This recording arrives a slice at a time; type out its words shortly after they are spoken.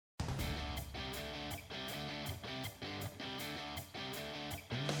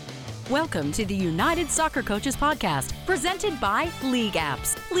Welcome to the United Soccer Coaches Podcast, presented by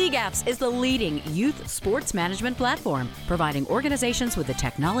LeagueApps. LeagueApps is the leading youth sports management platform, providing organizations with the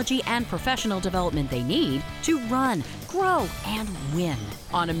technology and professional development they need to run, grow, and win.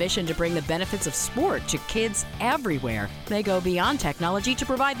 On a mission to bring the benefits of sport to kids everywhere, they go beyond technology to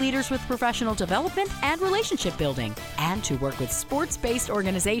provide leaders with professional development and relationship building, and to work with sports-based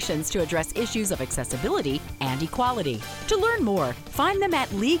organizations to address issues of accessibility and equality. To learn more, find them at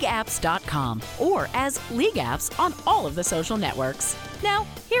LeagueApps.com or as LeagueApps on all of the social networks. Now,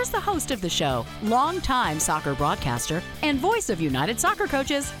 here's the host of the show, longtime soccer broadcaster and voice of United Soccer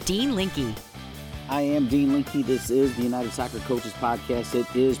Coaches, Dean Linke. I am Dean Linke. This is the United Soccer Coaches Podcast.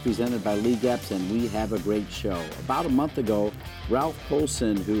 It is presented by LeagueApps, and we have a great show. About a month ago, Ralph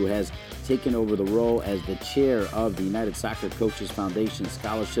Polson, who has taken over the role as the chair of the United Soccer Coaches Foundation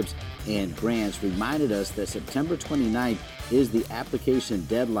Scholarships and Grants, reminded us that September 29th is the application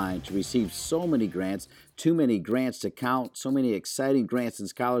deadline to receive so many grants, too many grants to count, so many exciting grants and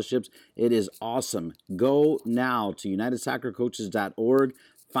scholarships. It is awesome. Go now to unitedsoccercoaches.org.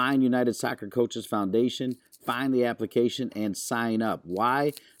 Find United Soccer Coaches Foundation, find the application, and sign up.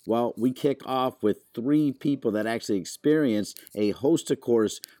 Why? Well, we kick off with 3 people that actually experienced a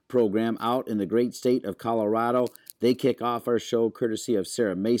host-a-course program out in the great state of Colorado. They kick off our show courtesy of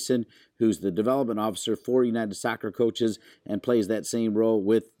Sarah Mason, who's the development officer for United Soccer Coaches and plays that same role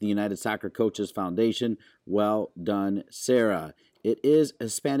with the United Soccer Coaches Foundation. Well done, Sarah. It is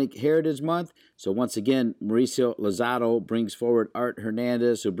Hispanic Heritage Month, so once again, Mauricio Lozado brings forward Art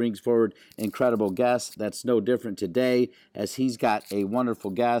Hernandez, who brings forward incredible guests. That's no different today, as he's got a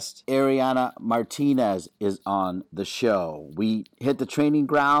wonderful guest. Ariana Martinez is on the show. We hit the training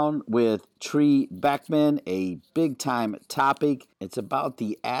ground with Beeckman, a big-time topic. It's about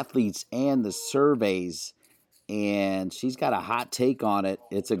the athletes and the surveys, and she's got a hot take on it.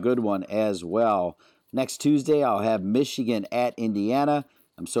 It's a good one as well. Next Tuesday, I'll have Michigan at Indiana.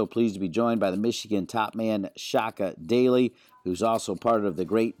 I'm so pleased to be joined by the Michigan top man, Chaka Daley, who's also part of the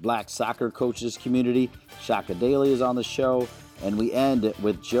great black soccer coaches community. Chaka Daley is on the show. And we end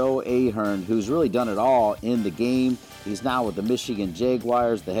with Joe Ahearn, who's really done it all in the game. He's now with the Michigan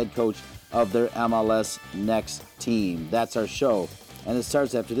Jaguars, the head coach of their MLSNext team. That's our show. And it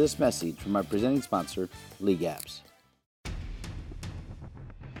starts after this message from our presenting sponsor, LeagueApps.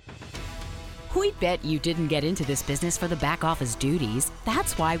 We bet you didn't get into this business for the back office duties.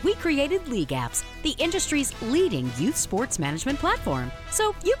 That's why we created LeagueApps, the industry's leading youth sports management platform.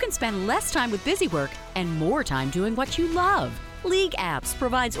 So you can spend less time with busy work and more time doing what you love. LeagueApps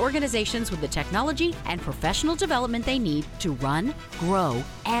provides organizations with the technology and professional development they need to run, grow,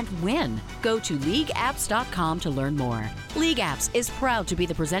 and win. Go to LeagueApps.com to learn more. LeagueApps is proud to be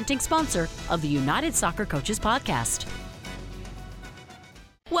the presenting sponsor of the United Soccer Coaches Podcast.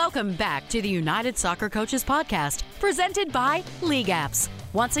 Welcome back to the United Soccer Coaches Podcast, presented by LeagueApps.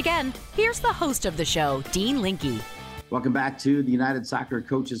 Once again, here's the host of the show, Dean Linke. Welcome back to the United Soccer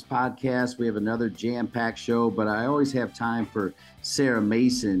Coaches Podcast. We have another jam-packed show, but I always have time for Sarah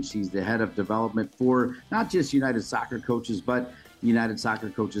Mason. She's the head of development for not just United Soccer Coaches, but United Soccer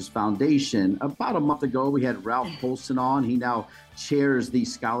Coaches Foundation. About a month ago, we had Ralph Polson on. He now chairs the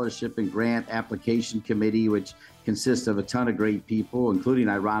Scholarship and Grant Application Committee, which consists of a ton of great people, including,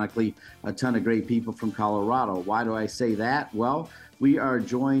 ironically, a ton of great people from Colorado. Why do I say that? Well, we are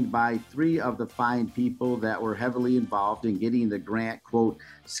joined by 3 of the fine people that were heavily involved in getting the grant, quote,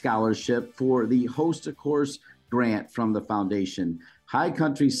 scholarship for the host-a-course grant from the foundation. High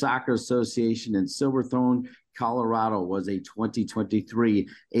Country Soccer Association in Silverthorne, Colorado was a 2023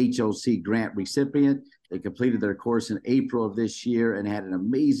 HOC grant recipient. They completed their course in April of this year and had an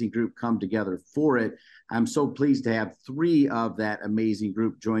amazing group come together for it. I'm so pleased to have 3 of that amazing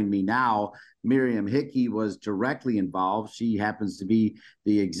group join me now. Miriam Hickey was directly involved. She happens to be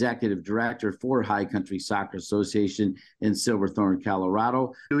the executive director for High Country Soccer Association in Silverthorne,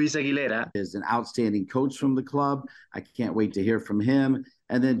 Colorado. Luis Aguilera is an outstanding coach from the club. I can't wait to hear from him.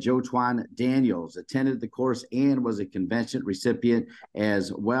 And then Jotwan Daniels attended the course and was a convention recipient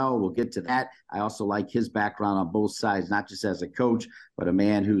as well. We'll get to that. I also like his background on both sides, not just as a coach, but a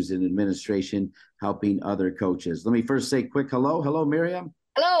man who's in administration helping other coaches. Let me first say a quick hello. Hello, Miriam.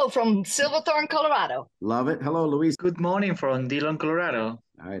 Hello from Silverthorne, Colorado. Love it. Hello, Luis. Good morning from Dillon, Colorado.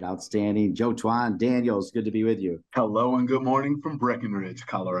 All right, outstanding. Jotwan Daniels, good to be with you. Hello and good morning from Breckenridge,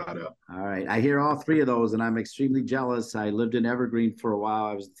 Colorado. All right, I hear all 3 of those, and I'm extremely jealous. I lived in Evergreen for a while.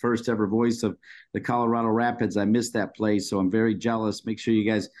 I was the first ever voice of the Colorado Rapids. I missed that place, so I'm very jealous. Make sure you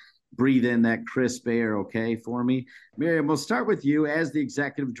guys breathe in that crisp air, okay, for me. Miriam, we'll start with you as the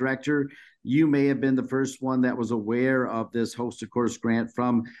executive director. You may have been the first one that was aware of this Host a Course grant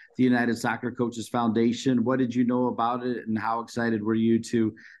from the United Soccer Coaches Foundation. What did you know about it, and how excited were you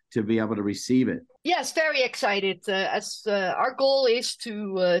to be able to receive it? Yes, very excited. As our goal is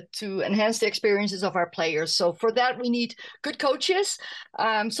to enhance the experiences of our players. So for that, we need good coaches.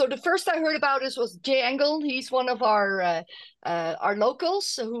 So the first I heard about this was Jay Engel. He's one of our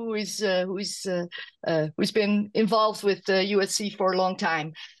locals who's been involved with USC for a long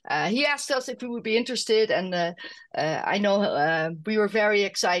time. He asked us if we would be interested, and I know we were very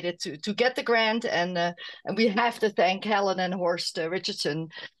excited to get the grant, and we have to thank Helen and Horst Richardson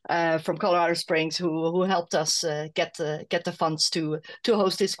from Colorado Springs who helped us get the funds to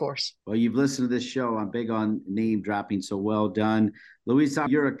host this course. Well, you've listened to this show. I'm big on name dropping, so well done. Luisa,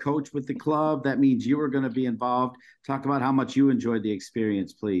 you're a coach with the club. That means you were going to be involved. Talk about how much you enjoyed the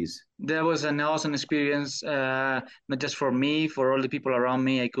experience, please. That was an awesome experience, not just for me, for all the people around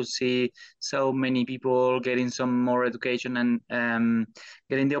me. I could see so many people getting some more education and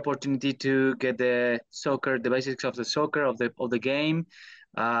getting the opportunity to get the basics of the soccer, of the game,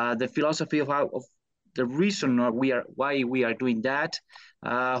 the philosophy of the reason why we are doing that,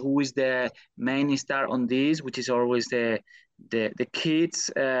 who is the main star on this, which is always the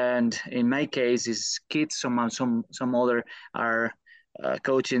kids, and in my case is kids. Some other are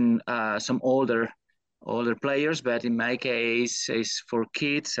coaching some older players, but in my case it's for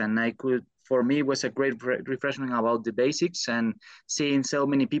kids, and for me it was a great refreshment about the basics, and seeing so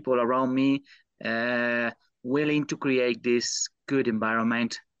many people around me willing to create this good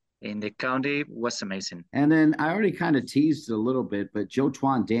environment in the county was amazing. And then I already kind of teased it a little bit, but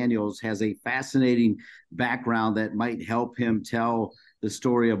Jotwan Daniels has a fascinating background that might help him tell the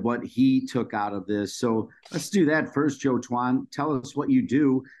story of what he took out of this. So let's do that first, Jotwan. Tell us what you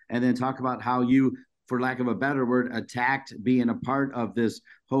do, and then talk about how you, for lack of a better word, attacked being a part of this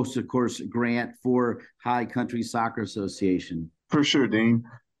Host a Course grant for High Country Soccer Association. For sure, Dean.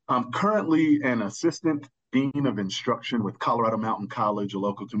 I'm currently an assistant Dean of Instruction with Colorado Mountain College, a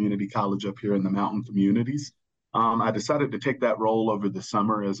local community college up here in the mountain communities. I decided to take that role over the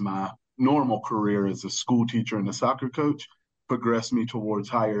summer as my normal career as a school teacher and a soccer coach progressed me towards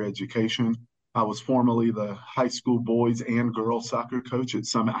higher education. I was formerly the high school boys and girls soccer coach at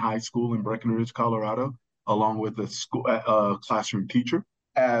Summit High School in Breckenridge, Colorado, along with a classroom teacher.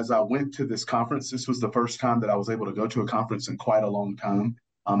 As I went to this conference, this was the first time that I was able to go to a conference in quite a long time.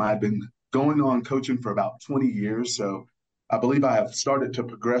 I'd been going on coaching for about 20 years. So I believe I have started to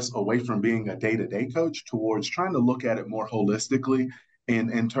progress away from being a day-to-day coach towards trying to look at it more holistically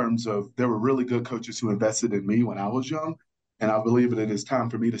in terms of there were really good coaches who invested in me when I was young. And I believe that it is time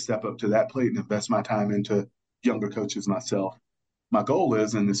for me to step up to that plate and invest my time into younger coaches myself. My goal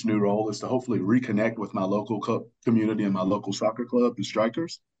is in this new role is to hopefully reconnect with my local community and my local soccer club, the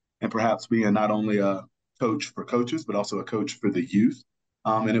Strikers, and perhaps being not only a coach for coaches, but also a coach for the youth.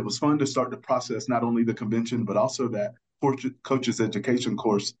 And it was fun to start to process not only the convention, but also that coaches education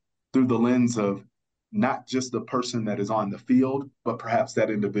course through the lens of not just the person that is on the field, but perhaps that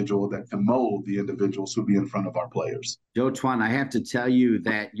individual that can mold the individuals who be in front of our players. Jotwan, I have to tell you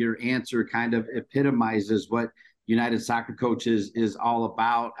that your answer kind of epitomizes what United Soccer Coaches is all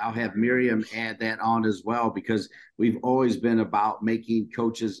about. I'll have Miriam add that on as well, because we've always been about making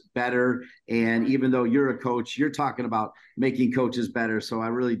coaches better. And even though you're a coach, you're talking about making coaches better. So I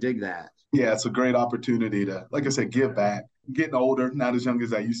really dig that. Yeah, it's a great opportunity to, like I said, give back. Getting older, not as young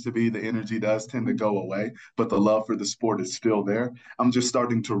as I used to be, the energy does tend to go away, but the love for the sport is still there. I'm just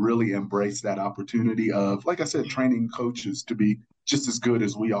starting to really embrace that opportunity of, like I said, training coaches to be just as good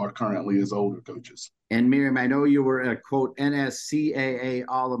as we are currently as older coaches. And Miriam, I know you were a, quote, NSCAA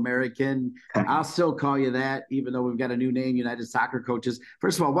All-American. I'll still call you that, even though we've got a new name, United Soccer Coaches.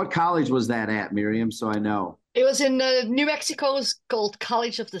 First of all, what college was that at, Miriam, so I know? It was in New Mexico. It's called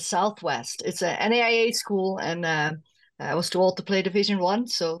College of the Southwest. It's an NAIA school, and I was too old to play Division I,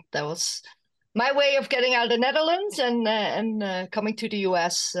 so that was my way of getting out of the Netherlands and coming to the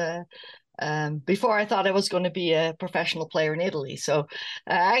U.S. Before I thought I was going to be a professional player in Italy. So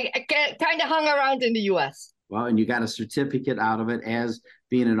I kind of hung around in the U.S. Well, and you got a certificate out of it as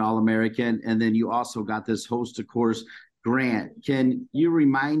being an All-American, and then you also got this Host a Course grant. Can you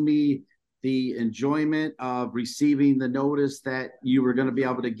remind me the enjoyment of receiving the notice that you were going to be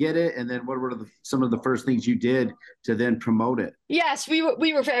able to get it, and then what were some of the first things you did to then promote it? Yes, we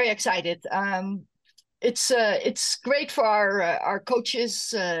were very excited. It's great for our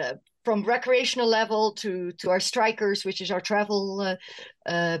coaches from recreational level to our strikers, which is our travel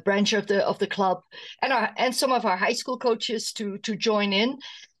branch of the club, and some of our high school coaches to join in.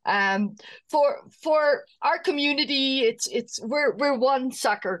 For our community, we're one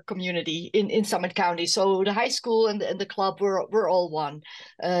soccer community in Summit County. So the high school and the club, we're all one,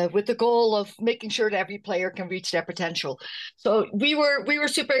 with the goal of making sure that every player can reach their potential. So we were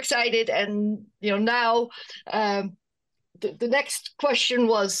super excited, and now the next question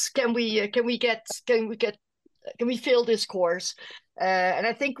was, can we fill this course? And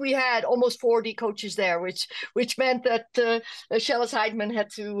I think we had almost 40 coaches there, which meant that Shellis Heidman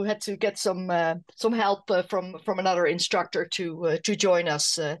had to get some help from another instructor to join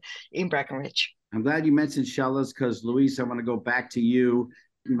us in Breckenridge. I'm glad you mentioned Shellis, because Luis, I want to go back to you.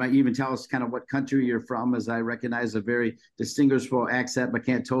 You might even tell us kind of what country you're from, as I recognize a very distinguishable accent, but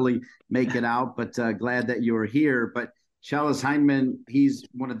can't totally make it out. But glad that you were here. But Shellis Heidman, he's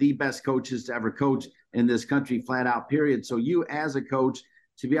one of the best coaches to ever coach in this country, flat out, period. So you as a coach,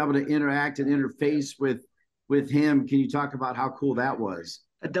 to be able to interact and interface with him, can you talk about how cool that was?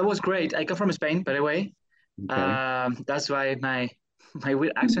 That was great. I come from Spain, by the way. Okay. That's why my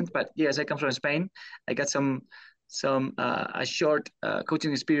weird accent, but yes, I come from Spain. I got a short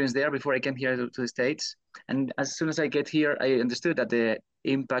coaching experience there before I came here to the States. And as soon as I get here, I understood that the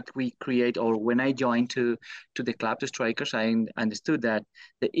impact we create, or when I joined to the club, to Strikers, I understood that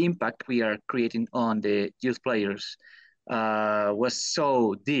the impact we are creating on the youth players was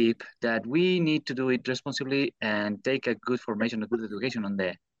so deep that we need to do it responsibly and take a good formation, a good education on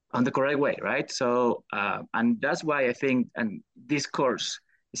the correct way, right? So, and that's why I think, and this course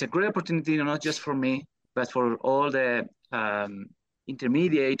is a great opportunity, not just for me, but for all the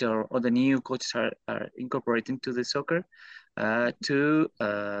intermediate or the new coaches are incorporating to the soccer, to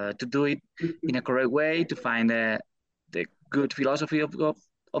do it in a correct way, to find the good philosophy of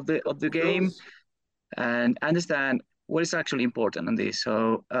the game, and understand what is actually important on this.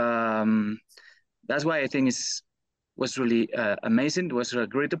 So that's why I think was really amazing. It was a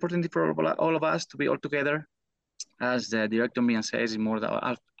great opportunity for all of us to be all together. As the director Miriam says, more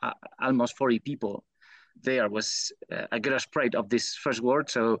than almost 40 people there. Was I got a sprite of this first word,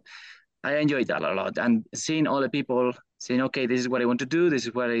 so I enjoyed that a lot. And seeing all the people saying, okay, this is what I want to do, this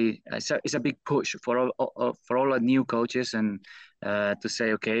is what it's a big push for all the new coaches, and to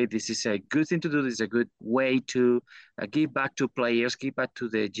say, okay, this is a good thing to do, this is a good way to give back to players, give back to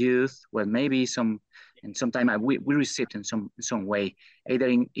the youth, well, maybe sometimes we received in some way,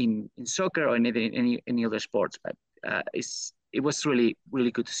 either in soccer or in any other sports. But it was really,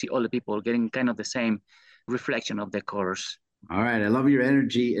 really good to see all the people getting kind of the same reflection of the course. All right. I love your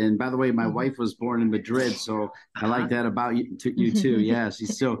energy. And by the way, my wife was born in Madrid, so I like that about you too. Yeah, she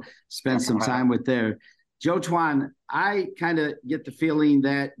still spent some time with there. Jotwan, I kind of get the feeling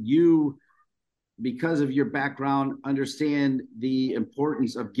that you, because of your background, understand the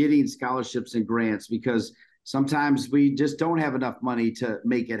importance of getting scholarships and grants, because sometimes we just don't have enough money to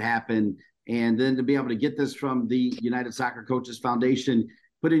make it happen. And then to be able to get this from the United Soccer Coaches Foundation,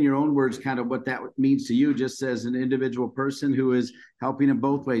 put in your own words kind of what that means to you, just as an individual person who is helping in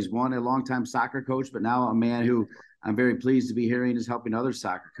both ways. One, a longtime soccer coach, but now a man who I'm very pleased to be hearing is helping other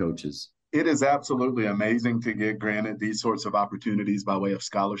soccer coaches. It is absolutely amazing to get granted these sorts of opportunities by way of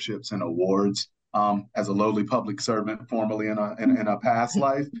scholarships and awards. As a lowly public servant, formerly in a past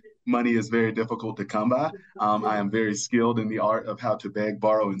life, money is very difficult to come by. I am very skilled in the art of how to beg,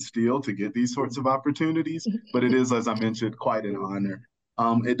 borrow, and steal to get these sorts of opportunities. But it is, as I mentioned, quite an honor.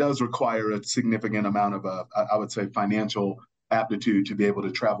 It does require a significant amount of, I would say, financial aptitude to be able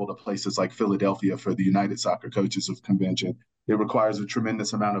to travel to places like Philadelphia for the United Soccer Coaches Convention. It requires a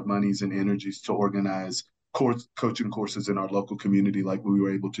tremendous amount of monies and energies to organize coaching courses in our local community, like we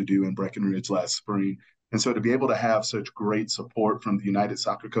were able to do in Breckenridge last spring. And so to be able to have such great support from the United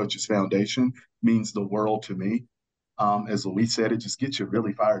Soccer Coaches Foundation means the world to me. As Luis said, it just gets you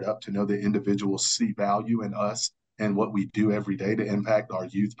really fired up to know that individuals see value in us and what we do every day to impact our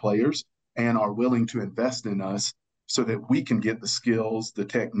youth players, and are willing to invest in us so that we can get the skills, the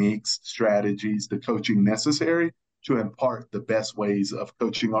techniques, strategies, the coaching necessary to impart the best ways of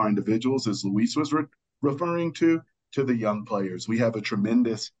coaching our individuals, as Luis was referring to the young players. We have a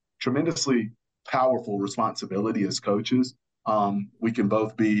tremendously powerful responsibility as coaches. We can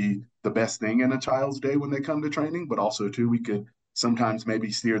both be the best thing in a child's day when they come to training, but also too, we could sometimes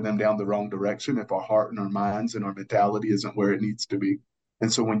maybe steer them down the wrong direction if our heart and our minds and our mentality isn't where it needs to be.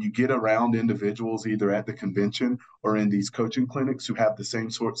 And so when you get around individuals either at the convention or in these coaching clinics who have the same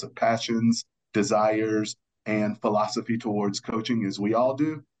sorts of passions, desires, and philosophy towards coaching as we all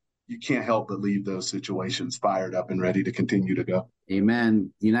do, you can't help but leave those situations fired up and ready to continue to go.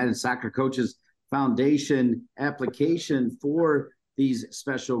 Amen. The United Soccer Coaches Foundation application for these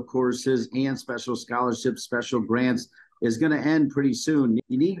special courses and special scholarships, special grants is going to end pretty soon.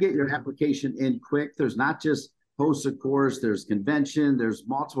 You need to get your application in quick. There's not just host a course, there's convention, there's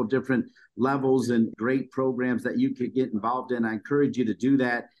multiple different levels and great programs that you could get involved in. I encourage you to do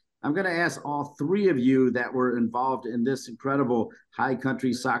that. I'm going to ask all three of you that were involved in this incredible High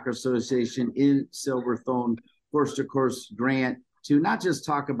Country Soccer Association in Silverthorne Course to Course grant to not just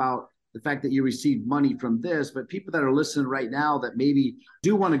talk about the fact that you received money from this, but people that are listening right now that maybe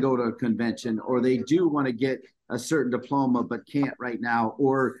do want to go to a convention, or they do want to get a certain diploma but can't right now,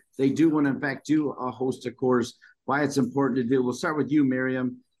 or they do want to in fact do a host a course, why it's important to do. We'll start with you,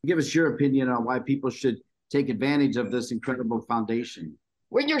 Miriam. Give us your opinion on why people should take advantage of this incredible foundation.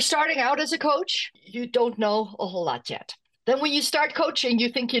 When you're starting out as a coach, you don't know a whole lot yet. Then when you start coaching, you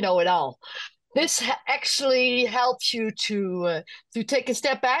think you know it all. This actually helps you to take a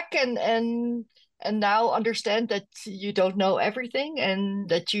step back and now understand that you don't know everything and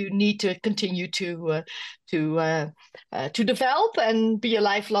that you need to continue to develop and be a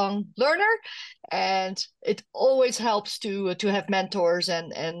lifelong learner. And it always helps to have mentors,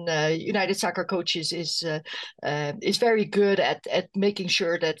 and United Soccer Coaches is very good at making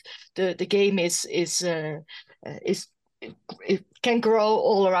sure that the game is it can grow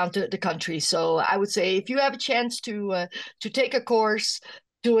all around the country. So I would say if you have a chance to take a course,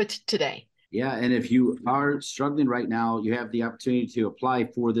 do it today. Yeah, and if you are struggling right now, you have the opportunity to apply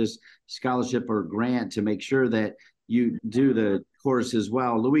for this scholarship or grant to make sure that you do the course as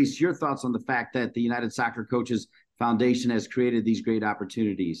well. Luis, your thoughts on the fact that the United Soccer Coaches Foundation has created these great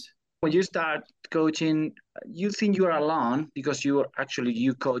opportunities? When you start coaching, you think you are alone because you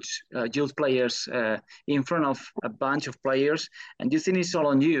coach youth players in front of a bunch of players, and you think it's all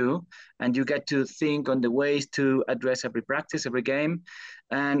on you, and you get to think on the ways to address every practice, every game.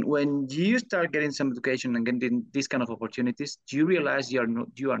 And when you start getting some education and getting these kind of opportunities, you realize you are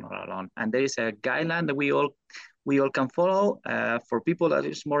not alone. And there is a guideline that we all can follow for people that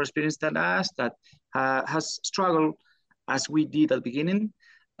is more experienced than us, that has struggled as we did at the beginning.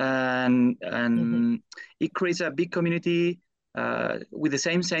 And it creates a big community with the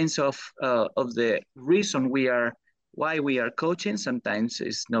same sense of the reason why we are coaching. Sometimes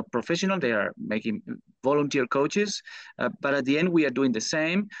it's not professional, they are making volunteer coaches, but at the end we are doing the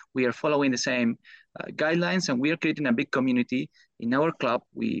same. We are following the same guidelines, and we are creating a big community in our club.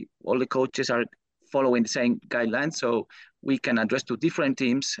 All the coaches are following the same guidelines, so we can address to different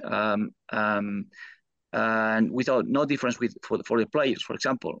teams and without no difference for the players, for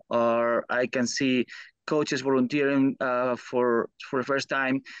example. Or I can see coaches volunteering for the first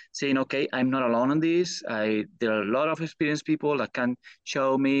time, saying, okay, I'm not alone on this. There are a lot of experienced people that can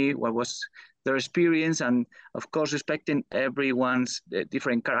show me what was their experience, and of course respecting everyone's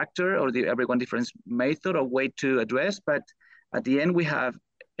different character or everyone different method or way to address. But at the end we have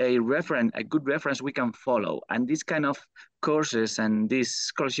a good reference we can follow. And this kind of courses and this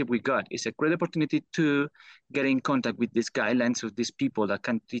scholarship we got is a great opportunity to get in contact with these guidelines of these people that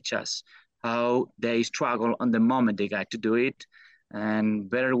can teach us how they struggle on the moment they got to do it, and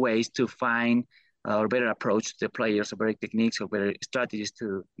better ways to find or better approach the players, or better techniques or better strategies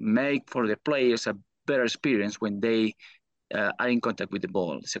to make for the players a better experience when they are in contact with the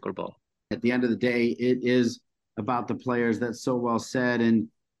ball, the soccer ball. At the end of the day, it is about the players. That's so well said. And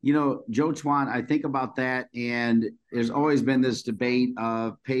you know, Jotwan, I think about that, and there's always been this debate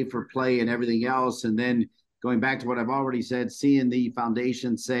of pay for play and everything else. And then going back to what I've already said, seeing the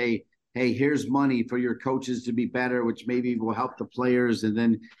foundation say, hey, here's money for your coaches to be better, which maybe will help the players, and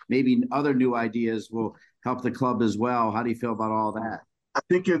then maybe other new ideas will help the club as well. How do you feel about all that? I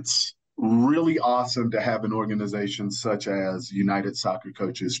think it's really awesome to have an organization such as United Soccer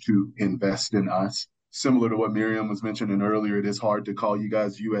Coaches to invest in us. Similar to what Miriam was mentioning earlier, it is hard to call you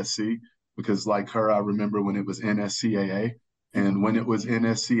guys USC because, like her, I remember when it was NSCAA. And when it was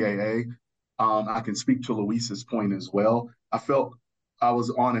NSCAA, I can speak to Luis's point as well. I felt I was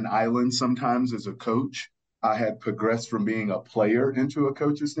on an island sometimes as a coach. I had progressed from being a player into a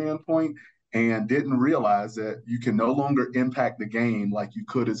coach's standpoint and didn't realize that you can no longer impact the game like you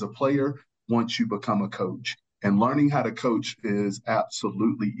could as a player once you become a coach. And learning how to coach is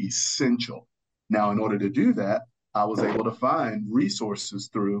absolutely essential. Now, in order to do that, I was able to find resources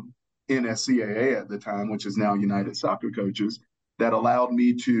through NSCAA at the time, which is now United Soccer Coaches, that allowed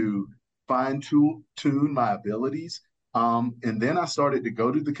me to fine-tune my abilities. And then I started to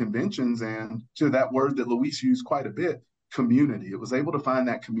go to the conventions, and to that word that Luis used quite a bit, community. It was able to find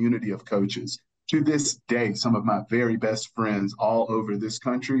that community of coaches. To this day, some of my very best friends all over this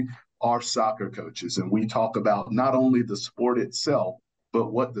country are soccer coaches. And we talk about not only the sport itself,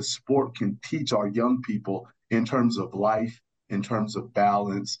 but what the sport can teach our young people in terms of life, in terms of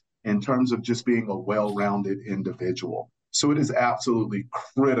balance, in terms of just being a well-rounded individual. So it is absolutely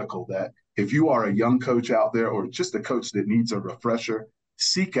critical that if you are a young coach out there or just a coach that needs a refresher,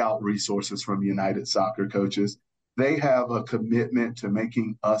 seek out resources from United Soccer Coaches. They have a commitment to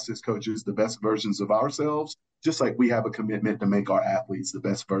making us as coaches the best versions of ourselves, just like we have a commitment to make our athletes the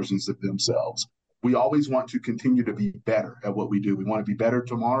best versions of themselves. We always want to continue to be better at what we do. We want to be better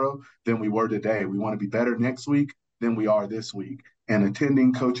tomorrow than we were today. We want to be better next week than we are this week. And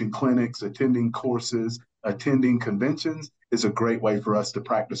attending coaching clinics, attending courses, attending conventions is a great way for us to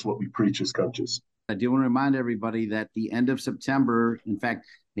practice what we preach as coaches. I do want to remind everybody that the end of September, in fact,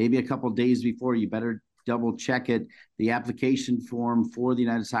 maybe a couple of days before, you better double check it. The application form for the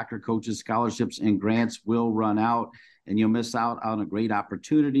United Soccer Coaches scholarships and grants will run out, and you'll miss out on a great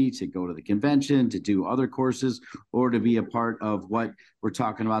opportunity to go to the convention, to do other courses, or to be a part of what we're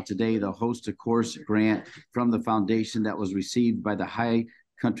talking about today, the Host a Course grant from the foundation that was received by the High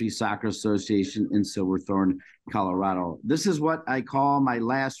Country Soccer Association in Silverthorne, Colorado. This is what I call my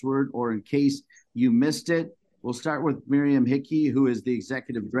last word, or in case you missed it, we'll start with Miriam Hickey, who is the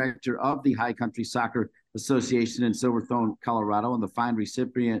executive director of the High Country Soccer Association in Silverthorne, Colorado, and the fine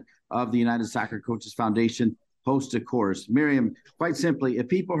recipient of the United Soccer Coaches Foundation Host a Course. Miriam, quite simply, if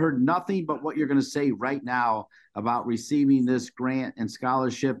people heard nothing but what you're going to say right now about receiving this grant and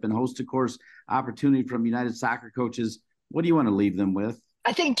scholarship and Host a Course opportunity from United Soccer Coaches, what do you want to leave them with?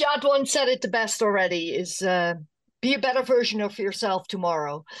 I think Jotwan said it the best already, is be a better version of yourself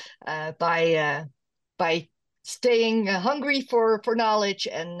tomorrow by staying hungry for knowledge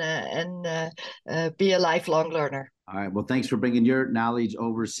and be a lifelong learner. All right. Well, thanks for bringing your knowledge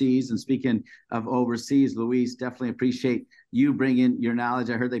overseas. And speaking of overseas, Luis, definitely appreciate you bringing your knowledge.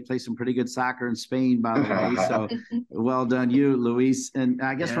 I heard they play some pretty good soccer in Spain, by the way. So well done, you, Luis. And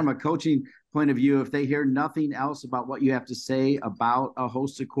I guess from a coaching point of view, if they hear nothing else about what you have to say about a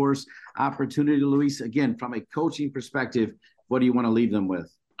Host a Course opportunity, Luis, again, from a coaching perspective, what do you want to leave them with?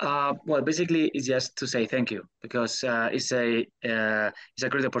 Well, basically, it's just to say thank you, because it's a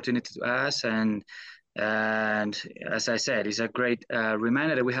great opportunity to us, and as I said, it's a great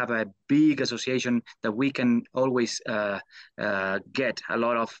reminder that we have a big association that we can always get a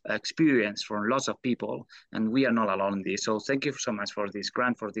lot of experience from lots of people, and we are not alone in this. So thank you so much for this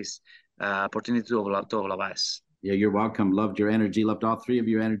grant, for this opportunity to all of us. Yeah, you're welcome. Loved your energy. Loved all three of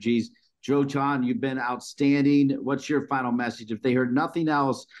your energies. Jotwan, you've been outstanding. What's your final message? If they heard nothing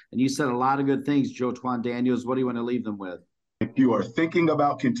else, and you said a lot of good things, Jotwan Daniels, what do you want to leave them with? If you are thinking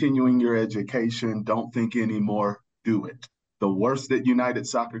about continuing your education, don't think anymore, do it. The worst that United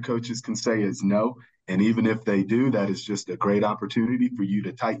Soccer Coaches can say is no. And even if they do, that is just a great opportunity for you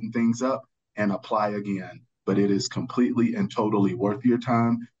to tighten things up and apply again. But it is completely and totally worth your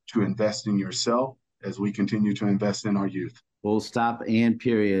time to invest in yourself as we continue to invest in our youth. Full stop and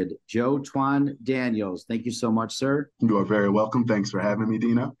period. Jotwan Daniels, thank you so much, sir. You are very welcome. Thanks for having me,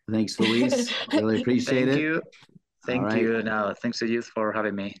 Dino. Thanks, Luis. Really appreciate it. Thank you. Thank you. No, thanks to you for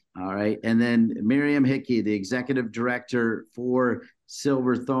having me. All right. And then Miriam Hickey, the executive director for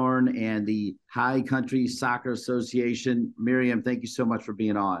Silverthorne and the High Country Soccer Association. Miriam, thank you so much for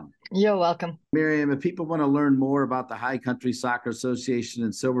being on. You're welcome. Miriam, if people want to learn more about the High Country Soccer Association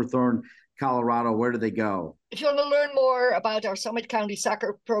in Silverthorne, Colorado, where do they go? If you want to learn more about our Summit County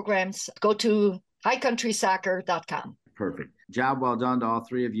soccer programs, go to highcountrysoccer.com. Perfect. Job well done to all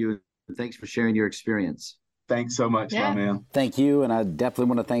three of you. Thanks for sharing your experience. Thanks so much, my man. Thank you. And I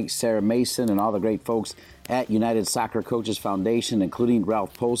definitely want to thank Sarah Mason and all the great folks at United Soccer Coaches Foundation, including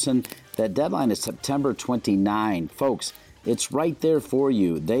Ralph Polson. That deadline is September 29. Folks, it's right there for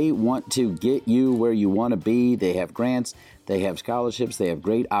you. They want to get you where you want to be. They have grants, they have scholarships, they have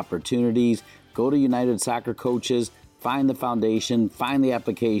great opportunities. Go to United Soccer Coaches, find the foundation, find the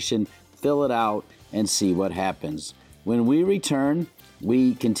application, fill it out, and see what happens. When we return,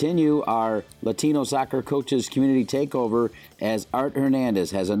 we continue our Latino Soccer Coaches Community Takeover as Art Hernandez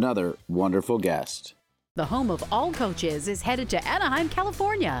has another wonderful guest. The home of all coaches is headed to Anaheim,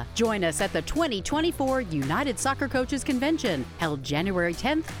 California. Join us at the 2024 United Soccer Coaches Convention, held January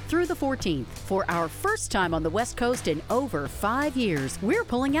 10th through the 14th. For our first time on the West Coast in over 5 years, we're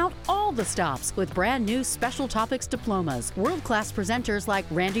pulling out all the stops with brand new special topics diplomas, world-class presenters like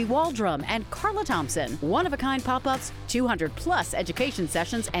Randy Waldrum and Carla Thompson, one-of-a-kind pop-ups, 200-plus education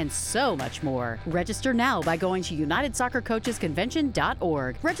sessions, and so much more. Register now by going to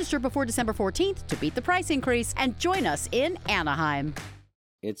UnitedSoccerCoachesConvention.org. Register before December 14th to beat the price increase and join us in Anaheim.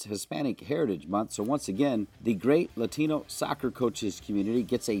 It's Hispanic Heritage Month, so once again, the great Latino soccer coaches community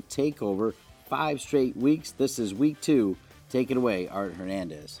gets a takeover 5 straight weeks. This is week 2. Take it away, Art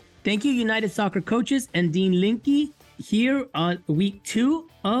Hernandez. Thank you, United Soccer Coaches and Dean Linke. here on week 2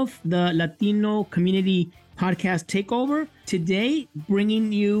 of the Latino Community Podcast Takeover. Today,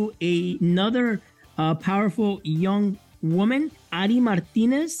 bringing you another powerful young woman, Ariana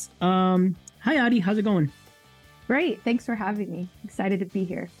Martinez. Hi, Ari. How's it going? Great. Thanks for having me. Excited to be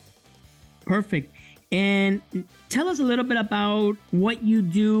here. Perfect. And tell us a little bit about what you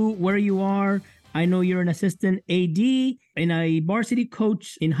do, where you are. I know you're an assistant AD and a varsity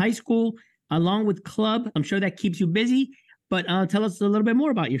coach in high school, along with club. I'm sure that keeps you busy, but tell us a little bit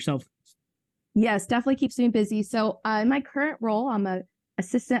more about yourself. Yes, definitely keeps me busy. So in my current role, I'm an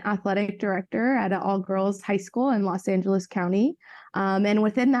assistant athletic director at an all-girls high school in Los Angeles County. And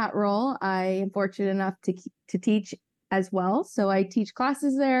within that role, I am fortunate enough to teach as well. So I teach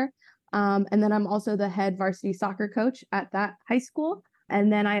classes there. And then I'm also the head varsity soccer coach at that high school. And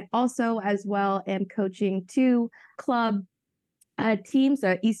then I also as well am coaching 2 club teams,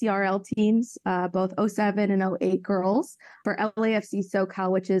 ECRL teams, both 07 and 08 girls for LAFC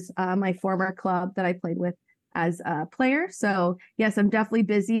SoCal, which is my former club that I played with as a player. So yes, I'm definitely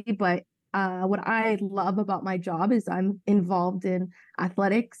busy, but what I love about my job is I'm involved in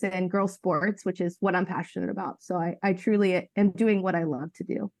athletics and girl sports, which is what I'm passionate about. So I truly am doing what I love to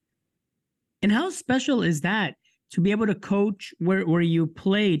do. And how special is that to be able to coach where you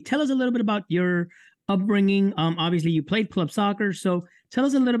played? Tell us a little bit about your upbringing. Obviously, you played club soccer. So tell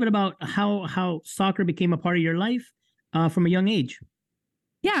us a little bit about how soccer became a part of your life from a young age.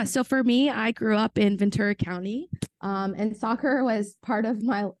 Yeah, so for me, I grew up in Ventura County, and soccer was part of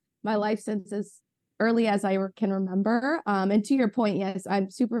my life since as early as I can remember. And to your point, yes, I'm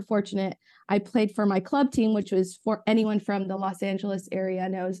super fortunate. I played for my club team, which was, for anyone from the Los Angeles area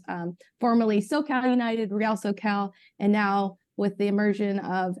knows, formerly SoCal United, Real SoCal, and now with the immersion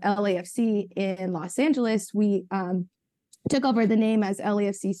of LAFC in Los Angeles, we took over the name as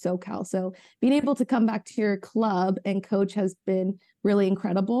LAFC SoCal. So being able to come back to your club and coach has been really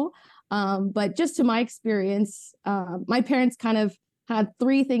incredible. But just to my experience, my parents kind of had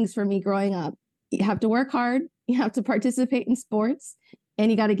 3 things for me growing up. You have to work hard, you have to participate in sports, and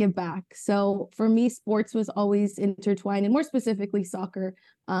you got to give back. So for me, sports was always intertwined, and more specifically soccer.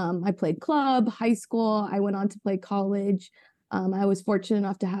 I played club, high school. I went on to play college. I was fortunate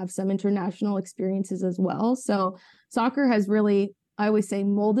enough to have some international experiences as well. So soccer has really, I always say,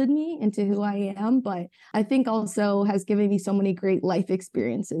 molded me into who I am, but I think also has given me so many great life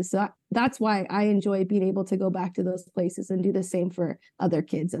experiences. So that's why I enjoy being able to go back to those places and do the same for other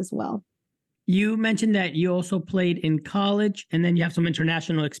kids as well. You mentioned that you also played in college and then you have some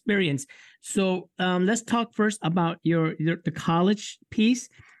international experience. So let's talk first about the college piece.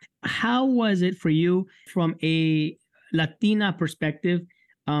 How was it for you from a Latina perspective?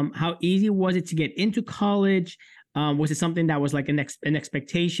 How easy was it to get into college? Was it something that was like an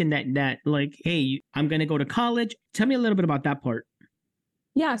expectation that like, hey, I'm going to go to college? Tell me a little bit about that part.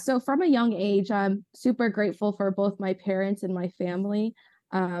 Yeah, so from a young age, I'm super grateful for both my parents and my family.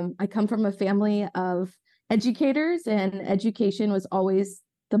 I come from a family of educators, and education was always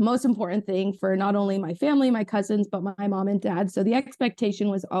the most important thing for not only my family, my cousins, but my mom and dad. So the expectation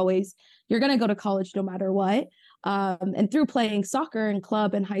was always, you're going to go to college no matter what. And through playing soccer and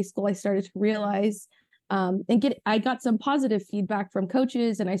club in high school, I started to realize I got some positive feedback from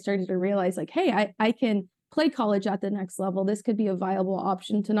coaches, and I started to realize like, hey, I can play college at the next level. This could be a viable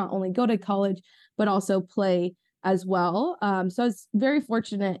option to not only go to college, but also play as well. So I was very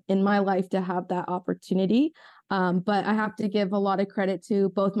fortunate in my life to have that opportunity. But I have to give a lot of credit to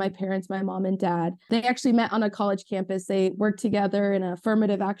both my parents, my mom and dad. They actually met on a college campus. They worked together in an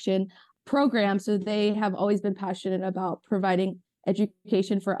affirmative action program. So they have always been passionate about providing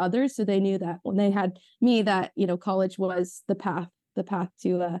education for others. So they knew that when they had me, that, college was the path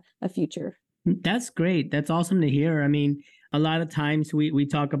to a future. That's great. That's awesome to hear. I mean, a lot of times we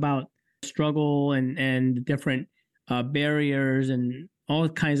talk about struggle and different barriers and all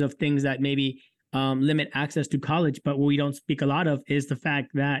kinds of things that maybe limit access to college. But what we don't speak a lot of is the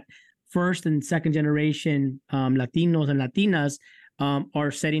fact that first and second generation Latinos and Latinas are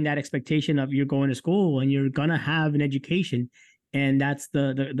setting that expectation of you're going to school and you're going to have an education. And that's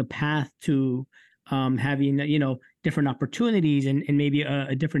the path to having, different opportunities and maybe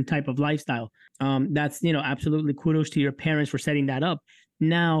a different type of lifestyle. That's, absolutely kudos to your parents for setting that up.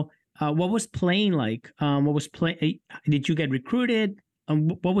 Now, what was playing like? Did you get recruited?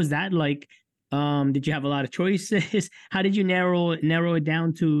 What was that like? Did you have a lot of choices? How did you narrow it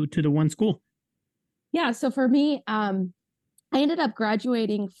down to the one school? Yeah, so for me, I ended up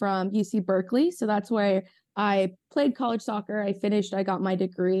graduating from UC Berkeley. So that's where I played college soccer. I got my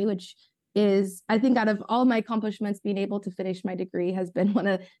degree, which is, I think out of all my accomplishments, being able to finish my degree has been one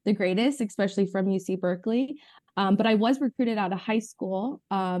of the greatest, especially from UC Berkeley. But I was recruited out of high school.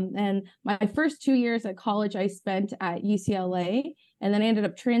 And my first 2 years at college, I spent at UCLA, and then I ended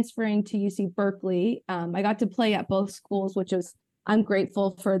up transferring to UC Berkeley. I got to play at both schools, I'm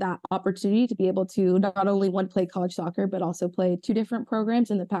grateful for that opportunity to be able to not only play college soccer, but also play 2 different programs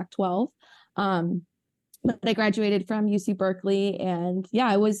in the Pac-12. But I graduated from UC Berkeley, and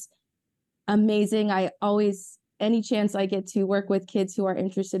yeah, it was amazing. Any chance I get to work with kids who are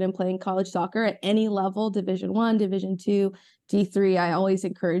interested in playing college soccer at any level, Division I, Division II, D3, I always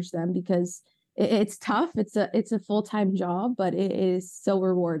encourage them because it's tough. It's a full-time job, but it is so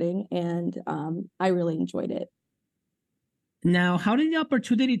rewarding, and I really enjoyed it. Now, how did the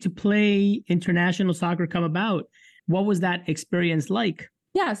opportunity to play international soccer come about? What was that experience like?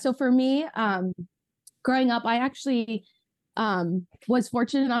 Yeah, so for me, growing up, I actually was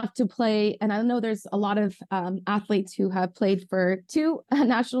fortunate enough to play, and I know there's a lot of athletes who have played for 2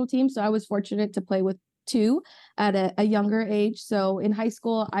 national teams, so I was fortunate to play with 2 at a younger age. So in high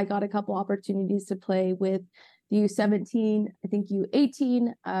school, I got a couple opportunities to play with the U17, I think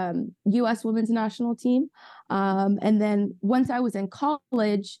U18, U.S. women's national team. And then once I was in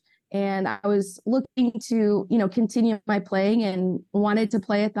college and I was looking to, continue my playing and wanted to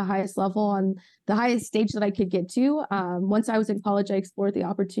play at the highest level on the highest stage that I could get to. Once I was in college, I explored the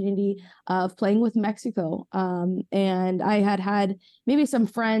opportunity of playing with Mexico. And I had maybe some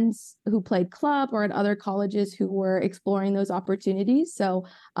friends who played club or at other colleges who were exploring those opportunities. So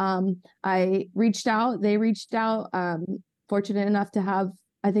I reached out, they reached out, fortunate enough to have,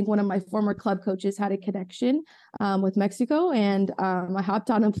 I think one of my former club coaches had a connection with Mexico, and I hopped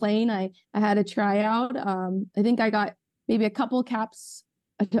on a plane. I had a tryout. I think I got maybe a couple caps,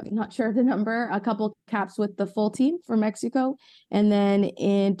 I'm not sure of the number, a couple caps with the full team for Mexico. And then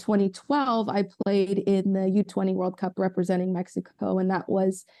in 2012, I played in the U20 World Cup representing Mexico, and that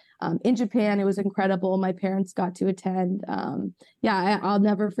was in Japan. It was incredible. My parents got to attend. I'll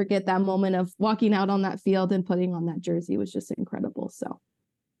never forget that moment of walking out on that field and putting on that jersey. It was just incredible. So.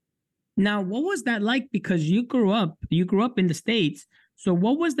 Now, what was that like? Because you grew up in the States. So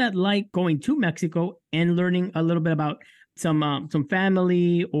what was that like going to Mexico and learning a little bit about some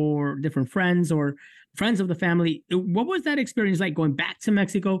family or different friends or friends of the family? What was that experience like going back to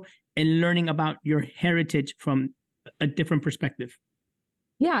Mexico and learning about your heritage from a different perspective?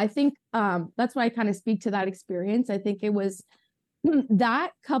 Yeah, I think that's why I kind of speak to that experience. I think it was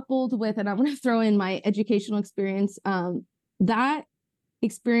that coupled with, and I'm going to throw in my educational experience, that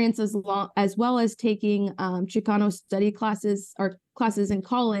experience as well as taking Chicano study classes or classes in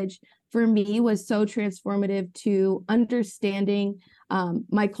college for me was so transformative to understanding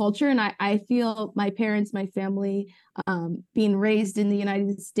my culture. And I feel my parents, my family, being raised in the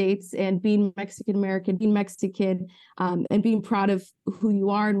United States and being Mexican American, being Mexican, and being proud of who you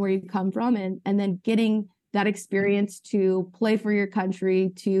are and where you come from, and then getting that experience to play for your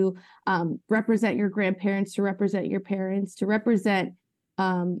country, to represent your grandparents, to represent your parents, to represent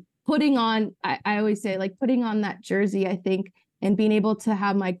putting on, I always say, like putting on that jersey, I think, and being able to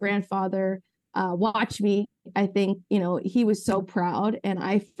have my grandfather watch me, I think, he was so proud, and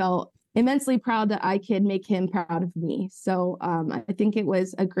I felt immensely proud that I could make him proud of me. So I think it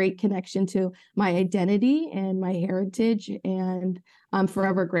was a great connection to my identity and my heritage, and I'm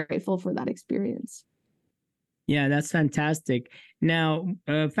forever grateful for that experience. Yeah, that's fantastic. Now,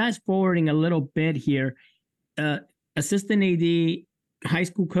 fast forwarding a little bit here, assistant AD, high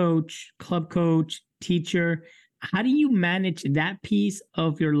school coach, club coach, teacher, how do you manage that piece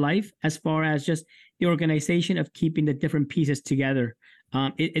of your life as far as just the organization of keeping the different pieces together?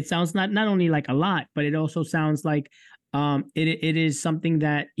 It sounds not only like a lot, but it also sounds like it is something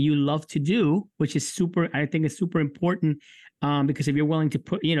that you love to do, which is I think it's super important, because if you're willing to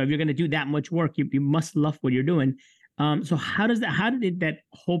if you're going to do that much work, you must love what you're doing. So how did that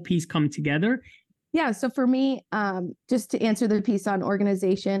whole piece come together? Yeah. So for me, just to answer the piece on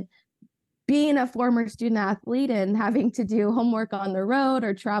organization, being a former student athlete and having to do homework on the road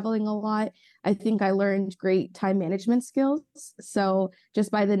or traveling a lot, I think I learned great time management skills. So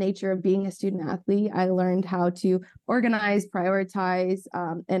just by the nature of being a student athlete, I learned how to organize, prioritize,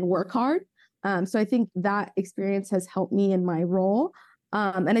 and work hard. So I think that experience has helped me in my role.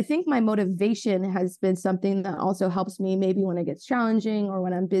 And I think my motivation has been something that also helps me maybe when it gets challenging or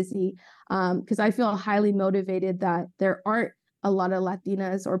when I'm busy, because I feel highly motivated that there aren't a lot of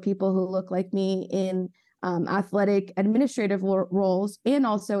Latinas or people who look like me in athletic administrative roles and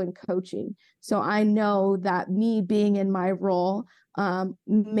also in coaching. So I know that me being in my role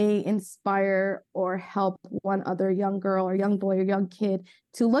may inspire or help one other young girl or young boy or young kid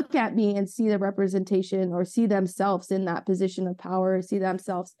to look at me and see the representation or see themselves in that position of power, see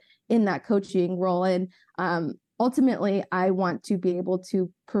themselves in that coaching role. And ultimately, I want to be able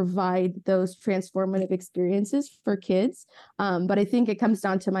to provide those transformative experiences for kids. But I think it comes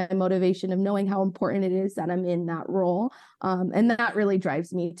down to my motivation of knowing how important it is that I'm in that role. And that really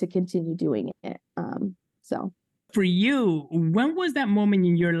drives me to continue doing it. So for you, when was that moment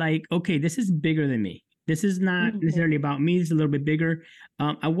and you're like, okay, this is bigger than me? This is not necessarily about me. It's a little bit bigger.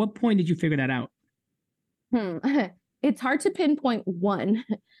 At what point did you figure that out? It's hard to pinpoint one,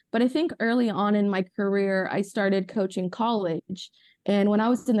 but I think early on in my career, I started coaching college. And when I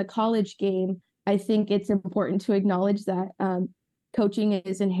was in the college game, I think it's important to acknowledge that coaching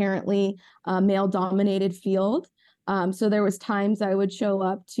is inherently a male-dominated field. So there was times I would show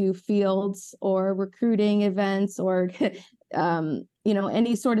up to fields or recruiting events or,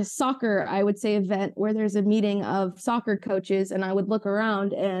 any sort of soccer, I would say, event where there's a meeting of soccer coaches, and I would look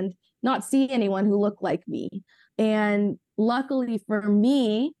around and not see anyone who looked like me. And luckily for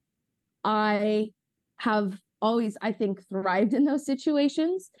me, I have always, I think, thrived in those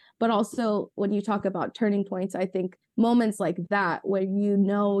situations. But also when you talk about turning points, I think moments like that, where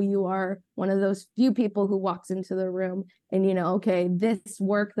you are one of those few people who walks into the room and okay, this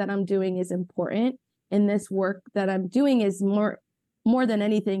work that I'm doing is important. And this work that I'm doing is more than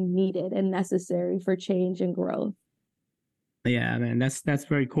anything needed and necessary for change and growth. Yeah, man, that's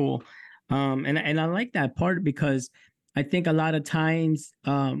very cool. And I like that part because I think a lot of times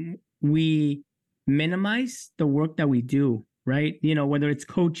we minimize the work that we do, right? Whether it's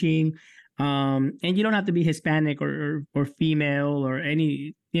coaching, and you don't have to be Hispanic or female or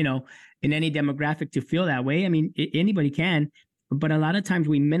any, in any demographic to feel that way. I mean, anybody can, but a lot of times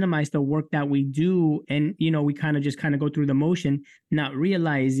we minimize the work that we do, and we kind of go through the motion, not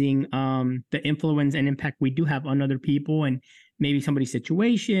realizing the influence and impact we do have on other people and maybe somebody's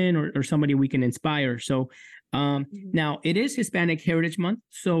situation or somebody we can inspire. So now it is Hispanic Heritage Month.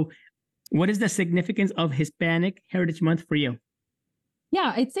 So what is the significance of Hispanic Heritage Month for you?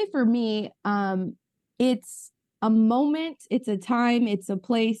 Yeah, I'd say for me, it's a moment, it's a time, it's a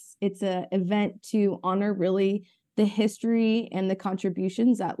place, it's an event to honor really the history and the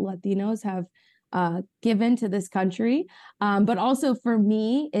contributions that Latinos have given to this country. But also for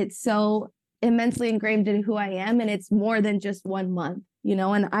me, it's so immensely ingrained in who I am, and it's more than just 1 month,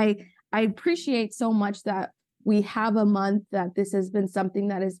 and I appreciate so much that we have a month, that this has been something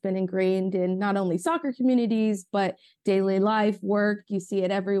that has been ingrained in not only soccer communities, but daily life, work. You see it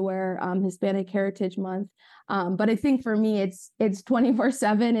everywhere, Hispanic Heritage Month. But I think for me, it's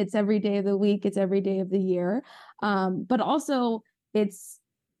 24/7. It's every day of the week. It's every day of the year. But also it's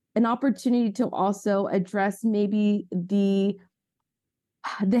an opportunity to also address maybe the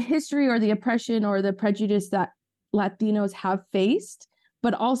history or the oppression or the prejudice that Latinos have faced,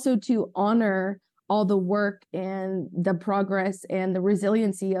 but also to honor all the work and the progress and the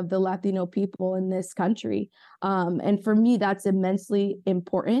resiliency of the Latino people in this country. And for me, that's immensely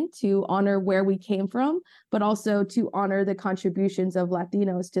important, to honor where we came from, but also to honor the contributions of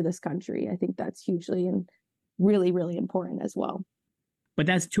Latinos to this country. I think that's hugely and really, really important as well. But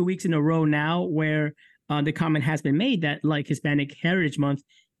that's 2 weeks in a row now where the comment has been made that Hispanic Heritage Month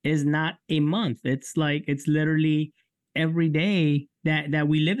is not a month. It's literally every day that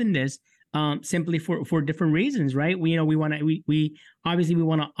we live in this. Simply for different reasons, right? We obviously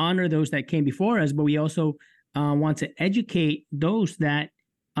want to honor those that came before us, but we also want to educate those that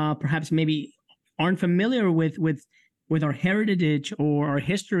perhaps maybe aren't familiar with our heritage or our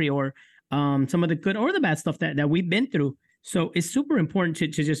history or some of the good or the bad stuff that we've been through. So it's super important to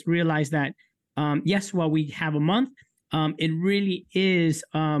just realize that yes, while we have a month, it really is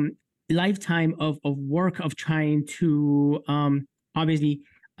lifetime of work of trying to obviously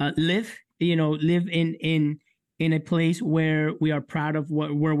live in a place where we are proud of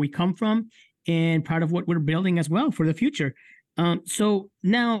where we come from and proud of what we're building as well for the future. So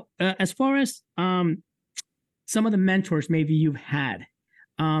now, as far as some of the mentors maybe you've had,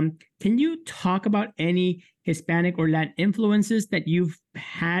 can you talk about any Hispanic or Latin influences that you've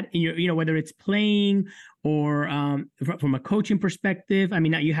had in your, whether it's playing or from a coaching perspective? I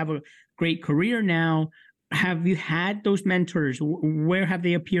mean, you have a great career now. Have you had those mentors? Where have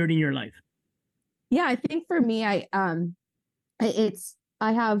they appeared in your life? Yeah, I think for me, I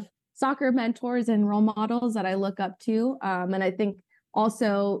have soccer mentors and role models that I look up to. And I think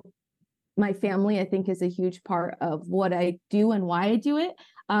also my family, I think, is a huge part of what I do and why I do it.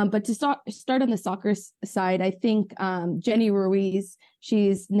 But to start on the soccer side, I think Jenny Ruiz,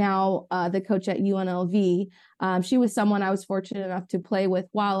 she's now the coach at UNLV. She was someone I was fortunate enough to play with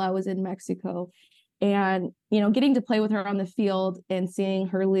while I was in Mexico. And, getting to play with her on the field and seeing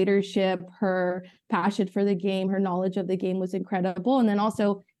her leadership, her passion for the game, her knowledge of the game was incredible. And then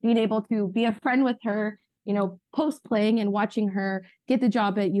also being able to be a friend with her, post playing and watching her get the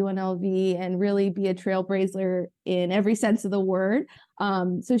job at UNLV and really be a trailblazer in every sense of the word.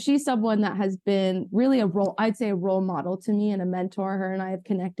 So she's someone that has been really a role model to me and a mentor. Her and I have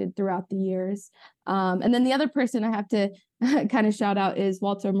connected throughout the years. And then the other person I have to kind of shout out is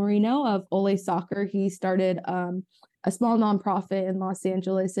Walter Marino of Ole Soccer. He started a small nonprofit in Los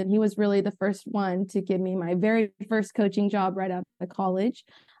Angeles, and he was really the first one to give me my very first coaching job right out of college.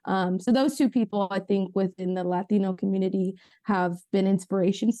 So those two people, I think, within the Latino community have been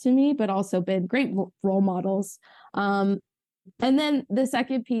inspirations to me, but also been great role models. And then the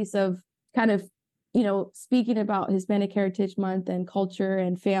second piece of kind of, speaking about Hispanic Heritage Month and culture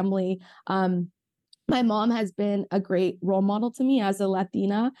and family, my mom has been a great role model to me as a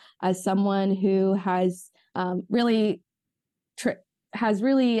Latina, as someone who has really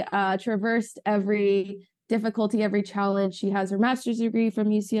traversed every difficulty, every challenge. She has her master's degree from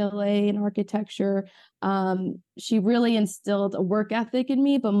UCLA in architecture. She really instilled a work ethic in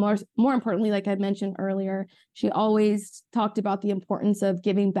me, but more importantly, like I mentioned earlier, she always talked about the importance of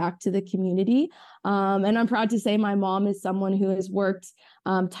giving back to the community. And I'm proud to say my mom is someone who has worked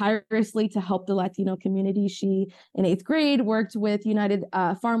tirelessly to help the Latino community. She, in 8th grade, worked with United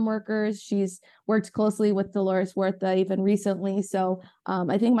Farm Workers. She's worked closely with Dolores Huerta even recently. So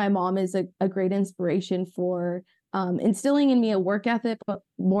I think my mom is a great inspiration for instilling in me a work ethic, but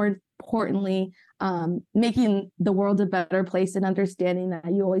more importantly, making the world a better place and understanding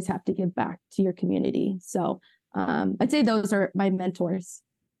that you always have to give back to your community. So I'd say those are my mentors.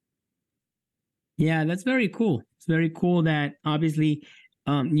 Yeah, that's very cool. It's very cool that obviously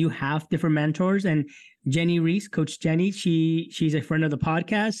you have different mentors. And Jenny Reese, Coach Jenny, she's a friend of the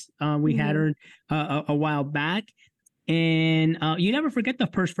podcast. We had her a while back. And you never forget the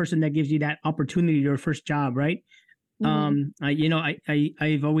first person that gives you that opportunity, your first job, right?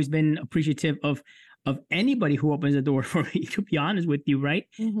 I've always been appreciative of anybody who opens the door for me, to be honest with you, right?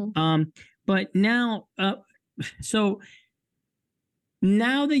 But now, so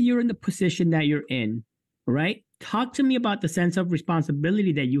now that you're in the position that you're in, right? Talk to me about the sense of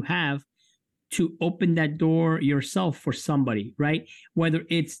responsibility that you have to open that door yourself for somebody, right? Whether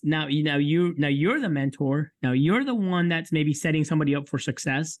it's now you're the mentor, now you're the one that's maybe setting somebody up for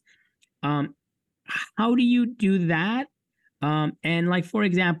success. How do you do that? And like, for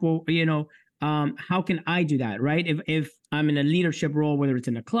example, how can I do that, right? If I'm in a leadership role, whether it's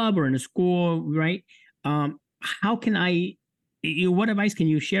in a club or in a school, right? How can I, what advice can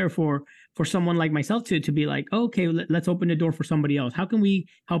you share for someone like myself to be like, okay, let's open the door for somebody else? How can we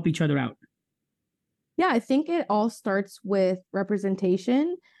help each other out? Yeah, I think it all starts with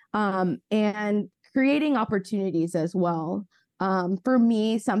representation and creating opportunities as well. For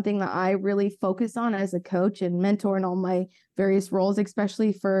me, something that I really focus on as a coach and mentor in all my various roles,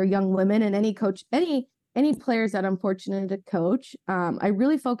 especially for young women and any players that I'm fortunate to coach, I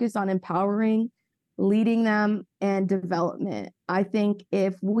really focus on empowering, leading them, and development. I think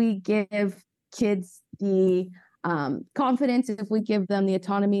if we give kids the confidence, if we give them the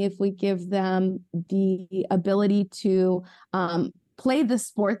autonomy, if we give them the ability to play the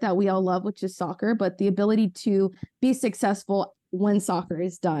sport that we all love, which is soccer, but the ability to be successful when soccer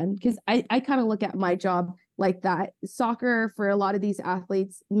is done. Because I kind of look at my job like that. Soccer for a lot of these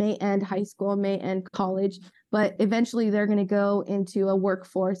athletes may end high school, may end college, but eventually they're going to go into a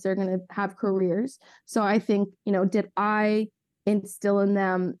workforce. They're going to have careers. So I think, did I instill in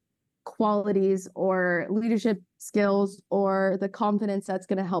them qualities or leadership skills or the confidence that's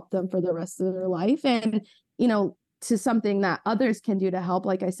going to help them for the rest of their life? And, to something that others can do to help.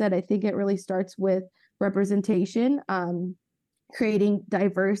 Like I said, I think it really starts with representation, creating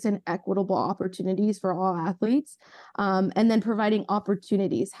diverse and equitable opportunities for all athletes, and then providing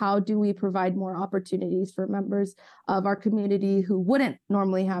opportunities. How do we provide more opportunities for members of our community who wouldn't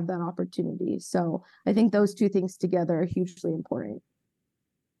normally have that opportunity? So I think those two things together are hugely important.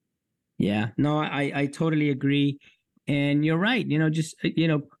 Yeah, no, I totally agree. And you're right. Just,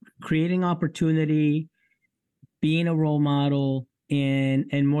 creating opportunity, being a role model,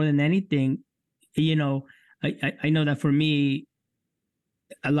 and more than anything, I know that for me,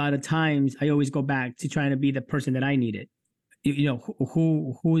 a lot of times I always go back to trying to be the person that I needed.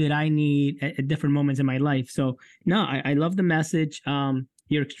 Who did I need at different moments in my life? So no, I love the message.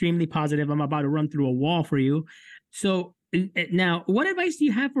 You're extremely positive. I'm about to run through a wall for you. So now, what advice do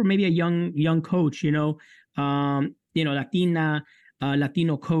you have for maybe a young coach, Latina,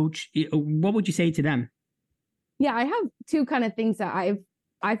 Latino coach? What would you say to them? Yeah, I have two kind of things that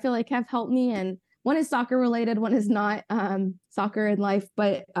I feel like have helped me, and one is soccer related, one is not soccer in life,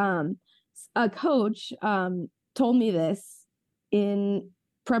 but a coach told me this in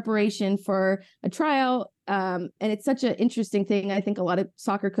preparation for a tryout, and it's such an interesting thing. I think a lot of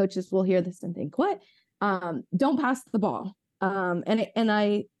soccer coaches will hear this and think, what? Don't pass the ball. And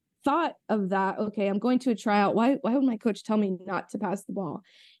I thought of that. Okay, I'm going to a tryout. Why would my coach tell me not to pass the ball?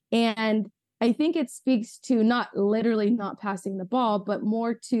 And I think it speaks to not literally not passing the ball, but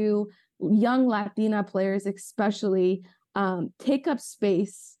more to young Latina players, especially, take up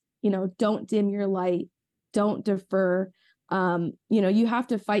space, don't dim your light, don't defer. You have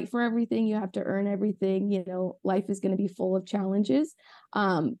to fight for everything. You have to earn everything. Life is going to be full of challenges.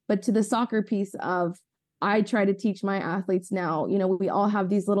 But to the soccer piece of, I try to teach my athletes now, we all have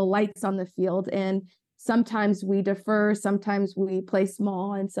these little lights on the field, and sometimes we defer, sometimes we play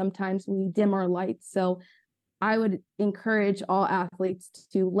small, and sometimes we dim our lights. So I would encourage all athletes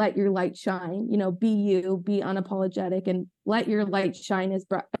to let your light shine, be you, be unapologetic, and let your light shine as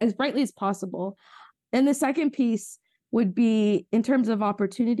brightly as possible. And the second piece would be in terms of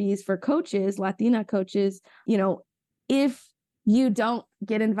opportunities for coaches, Latina coaches, if you don't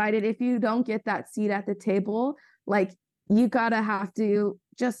get invited, if you don't get that seat at the table, like, you have to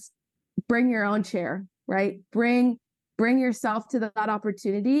just bring your own chair, right? Bring yourself to that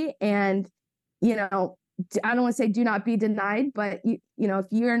opportunity. And, I don't want to say do not be denied, but if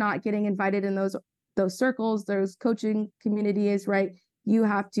you're not getting invited in those circles, those coaching communities, right, you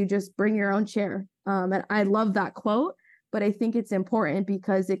have to just bring your own chair. And I love that quote, but I think it's important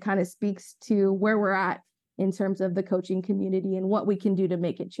because it kind of speaks to where we're at in terms of the coaching community and what we can do to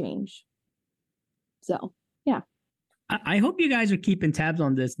make it change. So, yeah. I hope you guys are keeping tabs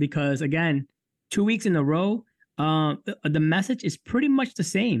on this because, again, 2 weeks in a row, the message is pretty much the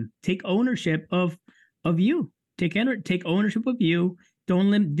same. Take ownership of you. Take ownership of you.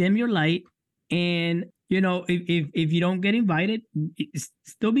 Don't dim your light. And, if you don't get invited,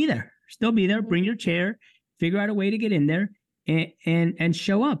 still be there. Still be there. Bring your chair. Figure out a way to get in there and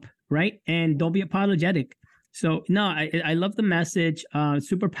show up, right? And don't be apologetic. So, no, I love the message.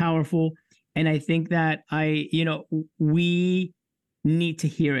 Super powerful. And I think that we need to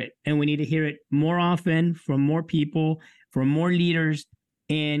hear it, and we need to hear it more often from more people, from more leaders.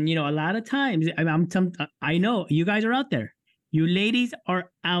 And, a lot of times I know you guys are out there. You ladies are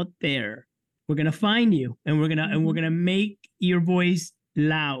out there. We're going to find you, and we're going to make your voice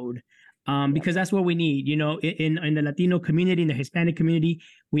loud. Because that's what we need, in the Latino community, in the Hispanic community,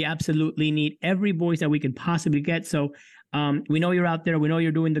 we absolutely need every voice that we can possibly get. So we know you're out there. We know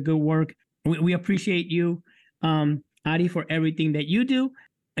you're doing the good work. We appreciate you, Ari, for everything that you do.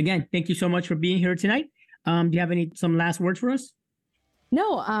 Again, thank you so much for being here tonight. Do you have some last words for us?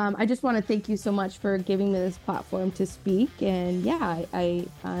 No, I just want to thank you so much for giving me this platform to speak. And yeah,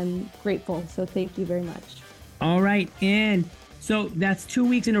 I'm grateful. So thank you very much. All right. And so that's 2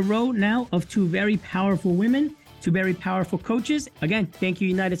 weeks in a row now of two very powerful women, two very powerful coaches. Again, thank you,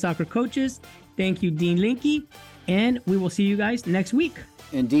 United Soccer Coaches. Thank you, Dean Linke. And we will see you guys next week.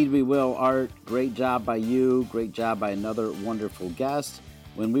 Indeed, we will. Art, great job by you. Great job by another wonderful guest.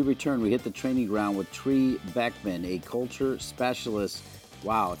 When we return, we hit the training ground with Theresa Beeckman, a culture specialist.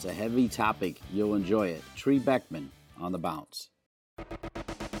 Wow, it's a heavy topic. You'll enjoy it. Theresa Beeckman on The Bounce.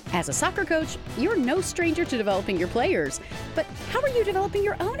 As a soccer coach, you're no stranger to developing your players. But how are you developing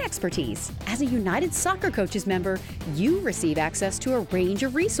your own expertise? As a United Soccer Coaches member, you receive access to a range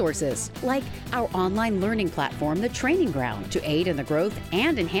of resources, like our online learning platform, The Training Ground, to aid in the growth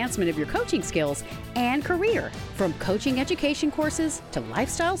and enhancement of your coaching skills and career. From coaching education courses to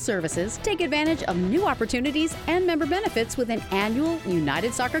lifestyle services, take advantage of new opportunities and member benefits with an annual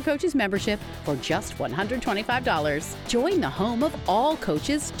United Soccer Coaches membership for just $125. Join the home of all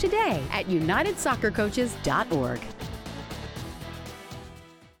coaches today at unitedsoccercoaches.org.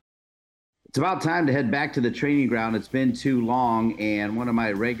 It's about time to head back to the training ground. It's been too long, and one of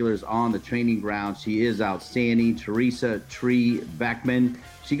my regulars on the training ground, she is outstanding, Theresa Beeckman.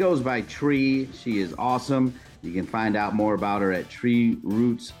 She goes by Tree. She is awesome. You can find out more about her at Tree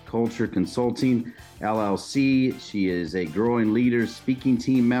Roots Culture Consulting, LLC. She is a Growing Leaders speaking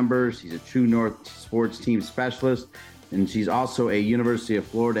team member. She's a True North sports team specialist, and she's also a University of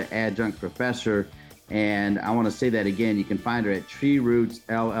Florida adjunct professor. And I want to say that again, you can find her at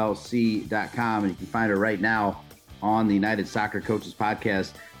treerootsllc.com, and you can find her right now on the United Soccer Coaches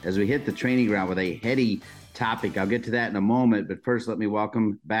podcast as we hit the training ground with a heady topic. I'll get to that in a moment, but first let me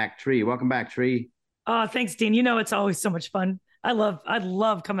welcome back Tree. Welcome back, Tree. Oh, thanks, Dean. It's always so much fun. I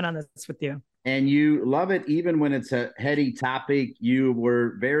love coming on this with you. And you love it even when it's a heady topic. You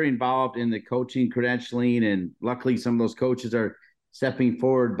were very involved in the coaching credentialing, and luckily some of those coaches are stepping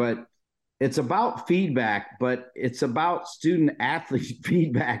forward. But it's about feedback, but it's about student athlete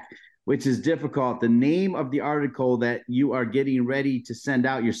feedback, which is difficult. The name of the article that you are getting ready to send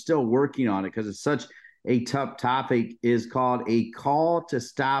out, you're still working on it because it's such a tough topic, is called A Call to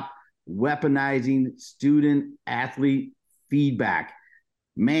Stop Weaponizing Student Athlete Feedback.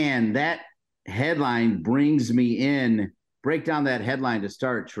 Man, that headline brings me in. Break down that headline to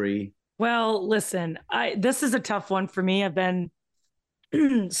start, Tree. Well, listen, this is a tough one for me. I've been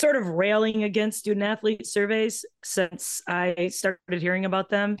sort of railing against student athlete surveys since I started hearing about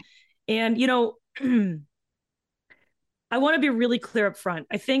them. And, I want to be really clear up front.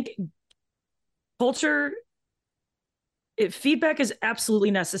 I think feedback is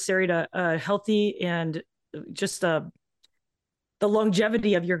absolutely necessary to a healthy and just the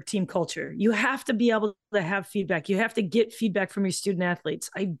longevity of your team culture. You have to be able to have feedback. You have to get feedback from your student athletes.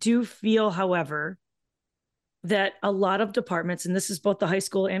 I do feel, however, that a lot of departments, and this is both the high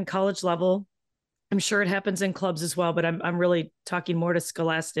school and college level, I'm sure it happens in clubs as well, but I'm really talking more to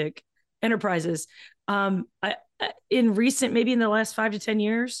scholastic enterprises. In recent, maybe in the last 5 to 10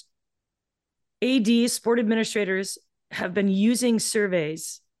 years, ADs, sport administrators have been using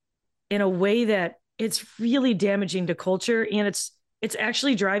surveys in a way that it's really damaging to culture, and it's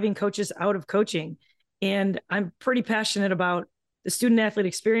actually driving coaches out of coaching. And I'm pretty passionate about the student athlete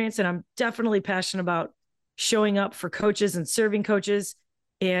experience, and I'm definitely passionate about showing up for coaches and serving coaches.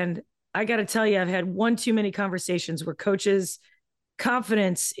 And I got to tell you, I've had one too many conversations where coaches'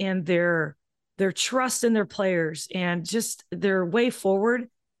 confidence and their trust in their players and just their way forward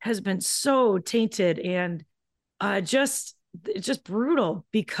has been so tainted and just brutal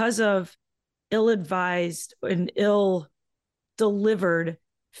because of ill-advised and ill-delivered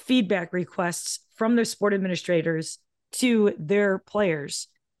feedback requests from their sport administrators to their players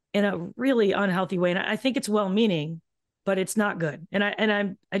in a really unhealthy way. And I think it's well-meaning, but it's not good.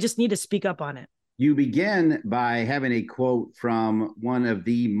 And I just need to speak up on it. You begin by having a quote from one of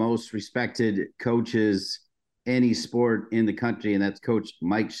the most respected coaches any sport in the country, and that's Coach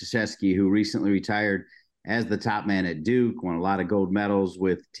Mike Krzyzewski, who recently retired as the top man at Duke, won a lot of gold medals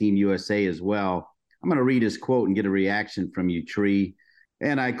with Team USA as well. I'm going to read his quote and get a reaction from you, Tree.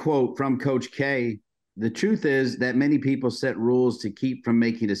 And I quote from Coach K, "The truth is that many people set rules to keep from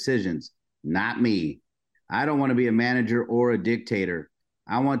making decisions. Not me. I don't want to be a manager or a dictator.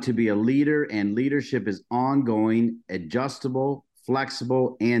 I want to be a leader, and leadership is ongoing, adjustable,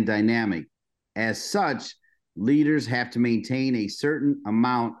 flexible, and dynamic. As such, leaders have to maintain a certain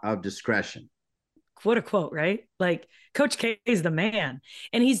amount of discretion." What a quote, right? Like, Coach K is the man,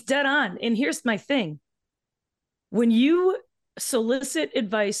 and he's dead on. And here's my thing. When you solicit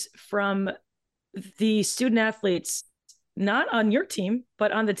advice from the student athletes, not on your team,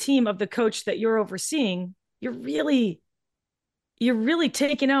 but on the team of the coach that you're overseeing, you're really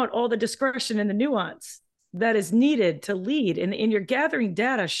taking out all the discretion and the nuance that is needed to lead. And you're gathering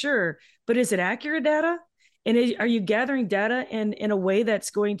data, sure, but is it accurate data? And are you gathering data in a way that's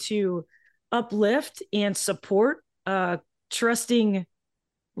going to uplift and support trusting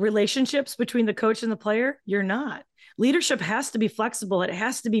relationships between the coach and the player? You're not. Leadership has to be flexible. It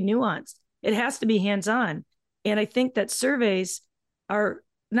has to be nuanced. It has to be hands-on. And I think that surveys are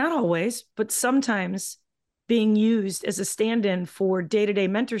not always, but sometimes being used as a stand-in for day-to-day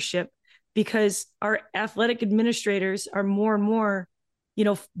mentorship, because our athletic administrators are more and more,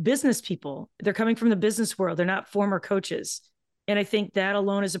 business people. They're coming from the business world. They're not former coaches. And I think that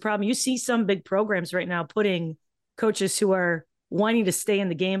alone is a problem. You see some big programs right now putting coaches who are wanting to stay in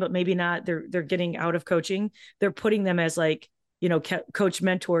the game, but maybe not, they're getting out of coaching. They're putting them as coach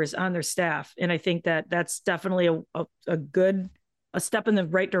mentors on their staff. And I think that that's definitely a step in the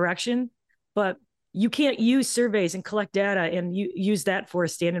right direction, but you can't use surveys and collect data and you use that for a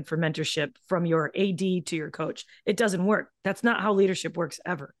stand-in for mentorship from your AD to your coach. It doesn't work. That's not how leadership works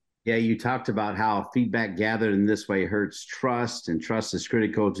ever. Yeah, you talked about how feedback gathered in this way hurts trust, and trust is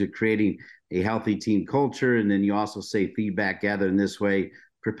critical to creating a healthy team culture. And then you also say feedback gathered in this way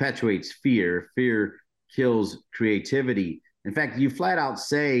perpetuates fear. Fear kills creativity. In fact, you flat out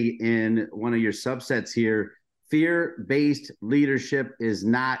say in one of your subsets here, fear-based leadership is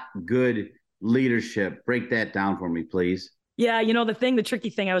not good leadership. Break that down for me, please. Yeah, the tricky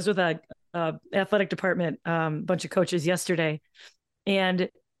thing, I was with a athletic department, bunch of coaches yesterday, and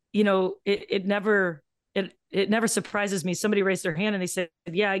it never it never surprises me. Somebody raised their hand and they said,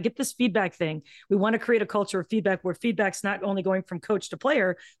 yeah, I get this feedback thing. We want to create a culture of feedback where feedback's not only going from coach to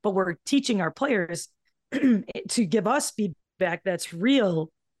player, but we're teaching our players to give us feedback that's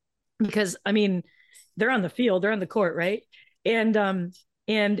real, because I mean, they're on the field, they're on the court, right? And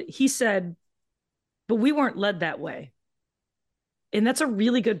he said, but we weren't led that way. And that's a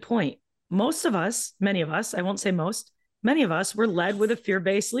really good point. Most of us, many of us, I won't say most, many of us were led with a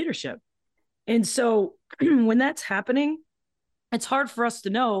fear-based leadership. And so when that's happening, it's hard for us to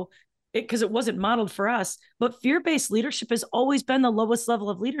know it because it wasn't modeled for us. But fear-based leadership has always been the lowest level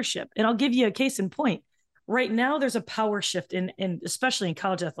of leadership. And I'll give you a case in point. Right now, there's a power shift in especially in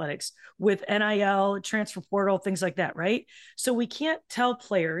college athletics with NIL, transfer portal, things like that, right? So we can't tell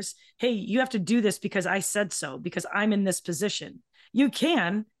players, hey, you have to do this because I said so, because I'm in this position. You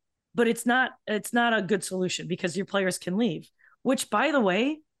can, but it's not a good solution because your players can leave, which, by the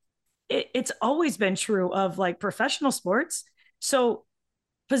way, it's always been true of like professional sports. So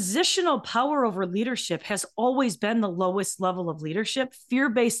positional power over leadership has always been the lowest level of leadership.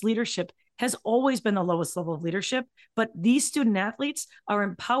 Fear-based leadership has always been the lowest level of leadership, but these student athletes are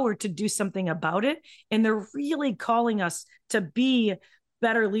empowered to do something about it. And they're really calling us to be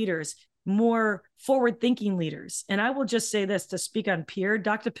better leaders, more forward-thinking leaders. And I will just say this to speak on peer,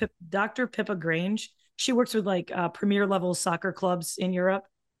 Dr. Pippa Grange, she works with like premier level soccer clubs in Europe.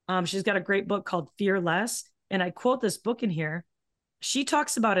 She's got a great book called Fearless. And I quote this book in here. She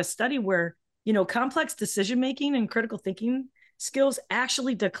talks about a study where, complex decision-making and critical thinking skills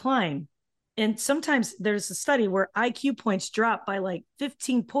actually decline. And sometimes there's a study where IQ points drop by like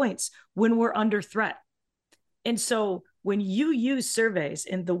 15 points when we're under threat. And so when you use surveys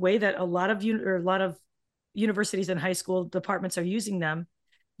in the way that a lot of universities and high school departments are using them,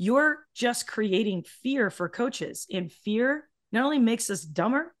 you're just creating fear for coaches. And fear not only makes us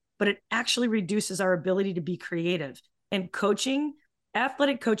dumber, but it actually reduces our ability to be creative. And coaching,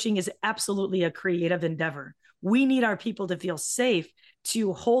 athletic coaching, is absolutely a creative endeavor. We need our people to feel safe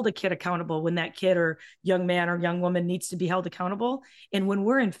to hold a kid accountable when that kid or young man or young woman needs to be held accountable. And when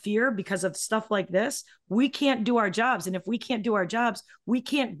we're in fear because of stuff like this, we can't do our jobs. And if we can't do our jobs, we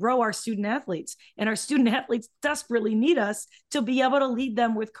can't grow our student athletes. And our student athletes desperately need us to be able to lead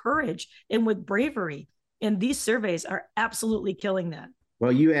them with courage and with bravery. And these surveys are absolutely killing that.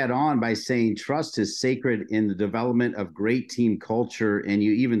 Well, you add on by saying trust is sacred in the development of great team culture. And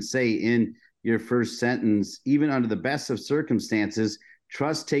you even say in your first sentence, even under the best of circumstances,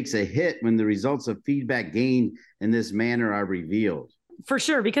 trust takes a hit when the results of feedback gained in this manner are revealed. For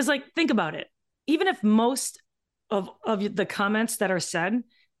sure. Because think about it. Even if most of the comments that are said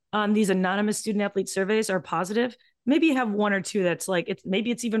on these anonymous student athlete surveys are positive, maybe you have one or two that's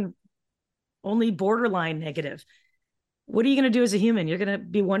maybe it's even only borderline negative. What are you going to do as a human? You're going to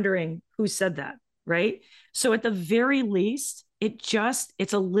be wondering who said that, right? So at the very least,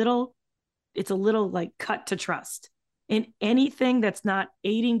 it's a little like cut to trust. And anything that's not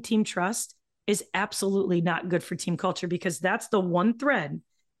aiding team trust is absolutely not good for team culture, because that's the one thread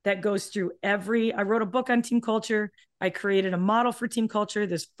that goes through I wrote a book on team culture. I created a model for team culture.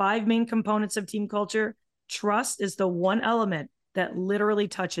 There's 5 main components of team culture. Trust is the one element that literally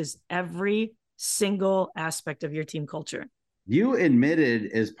touches every single aspect of your team culture. You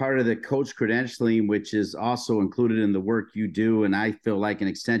admitted as part of the coach credentialing, which is also included in the work you do, and I feel like an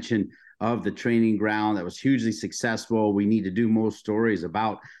extension of the training ground that was hugely successful. We need to do more stories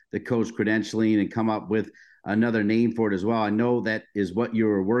about the coach credentialing and come up with another name for it as well. I know that is what you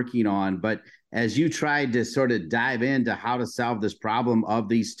were working on, but as you tried to sort of dive into how to solve this problem of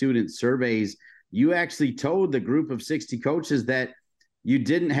these student surveys, you actually told the group of 60 coaches that you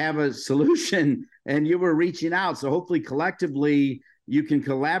didn't have a solution and you were reaching out. So hopefully collectively you can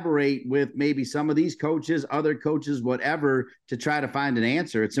collaborate with maybe some of these coaches, other coaches, whatever, to try to find an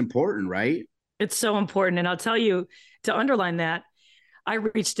answer. It's important, right? It's so important. And I'll tell you, to underline that, I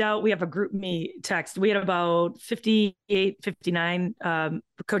reached out. We have a group me text. We had about 58, 59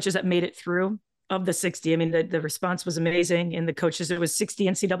 coaches that made it through of the 60. I mean, the response was amazing. And the coaches, it was 60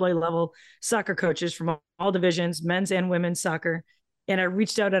 NCAA level soccer coaches from all divisions, men's and women's soccer. And I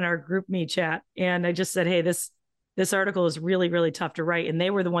reached out on our group me chat and I just said, hey, this article is really, really tough to write. And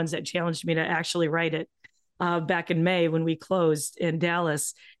they were the ones that challenged me to actually write it back in May when we closed in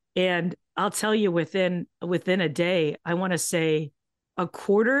Dallas. And I'll tell you, within a day, I want to say a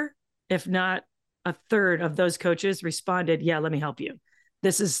quarter, if not a third of those coaches responded, yeah, let me help you.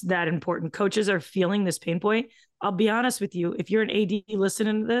 This is that important. Coaches are feeling this pain point. I'll be honest with you. If you're an AD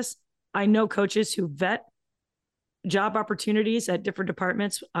listening to this, I know coaches who vet job opportunities at different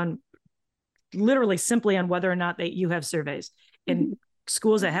departments on literally simply on whether or not you have surveys. In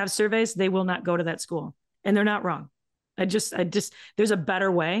schools that have surveys, they will not go to that school. and they're not wrong. I just, there's a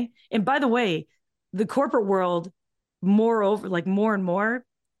better way. And by the way, the corporate world, moreover, like more and more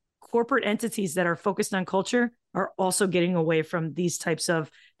corporate entities that are focused on culture are also getting away from these types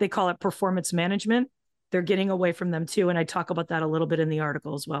of, they call it performance management. They're getting away from them too. And I talk about that a little bit in the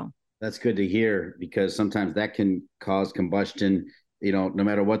article as well. That's good to hear, because sometimes that can cause combustion, you know, no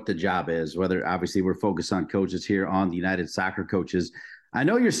matter what the job is, whether obviously we're focused on coaches here on the United Soccer Coaches. I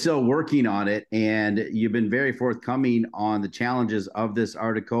know you're still working on it, and you've been very forthcoming on the challenges of this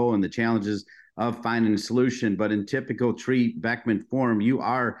article and the challenges of finding a solution. But in typical Tree Beeckman form, you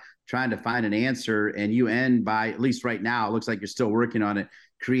are trying to find an answer, and you end by, at least right now, it looks like you're still working on it,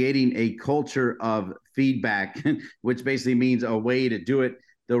 creating a culture of feedback, which basically means a way to do it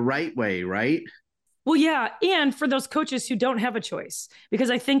the right way, right? Well, yeah. And for those coaches who don't have a choice,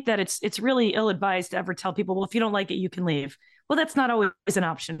 because I think that it's really ill-advised to ever tell people, well, if you don't like it, you can leave. Well, that's not always an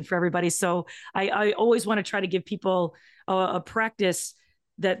option for everybody. So I always want to try to give people a practice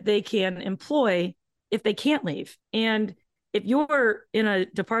that they can employ if they can't leave. And if you're in a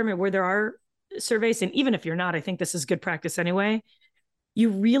department where there are surveys, and even if you're not, I think this is good practice anyway, you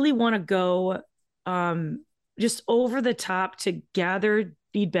really want to go just over the top to gather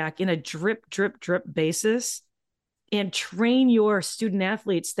feedback in a drip basis and train your student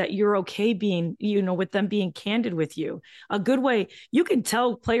athletes that you're okay being, you know, with them being candid with you. A good way, you can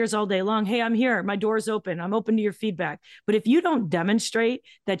tell players all day long, hey, I'm here, my door's open, I'm open to your feedback. But if you don't demonstrate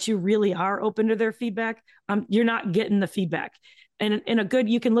that you really are open to their feedback, you're not getting the feedback. And in a good,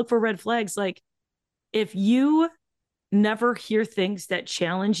 you can look for red flags. Like if you never hear things that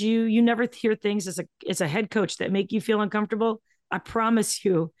challenge you, you never hear things as a head coach that make you feel uncomfortable, I promise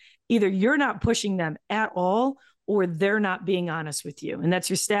you, either you're not pushing them at all or they're not being honest with you. And that's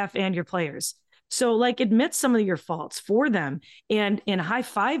your staff and your players. So like admit some of your faults for them and high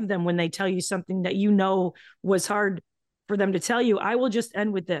five them when they tell you something that you know was hard for them to tell you. I will just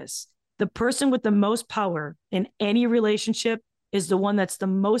end with this. The person with the most power in any relationship is the one that's the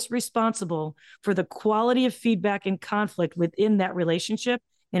most responsible for the quality of feedback and conflict within that relationship.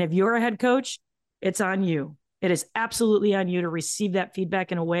 And if you're a head coach, it's on you. It is absolutely on you to receive that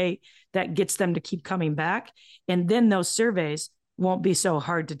feedback in a way that gets them to keep coming back. And then those surveys won't be so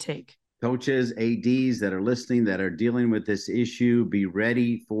hard to take. Coaches, ADs that are listening, that are dealing with this issue, be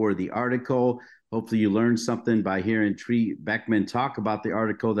ready for the article. Hopefully you learned something by hearing Tree Beeckman talk about the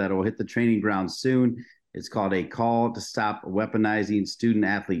article that will hit the training ground soon. It's called A Call to Stop Weaponizing Student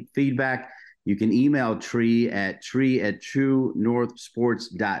Athlete Feedback. You can email Tree at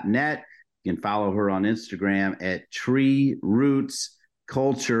truenorthsports.net. You can follow her on Instagram at Tree Roots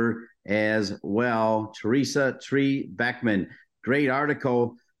Culture as well. Theresa Tree Beeckman, great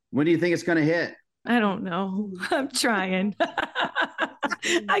article. When do you think it's going to hit? I don't know. I'm trying.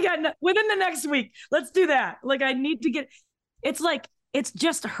 Within the next week. Let's do that. Like I need to get, it's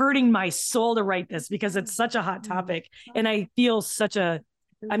just hurting my soul to write this because it's such a hot topic. And I feel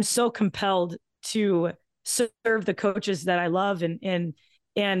I'm so compelled to serve the coaches that I love and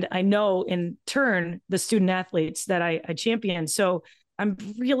I know in turn the student athletes that I champion. So I'm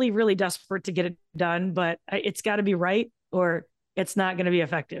really, really desperate to get it done, but it's got to be right or it's not going to be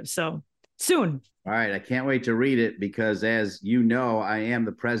effective. So soon. All right. I can't wait to read it because as you know, I am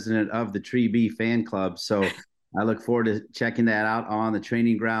the president of the Tree B fan club. So I look forward to checking that out on the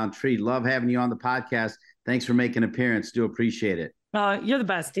training ground. Tree, love having you on the podcast. Thanks for making an appearance. Do appreciate it. You're the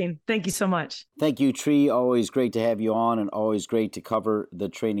best, Dean. Thank you so much. Thank you, Tree. Always great to have you on and always great to cover the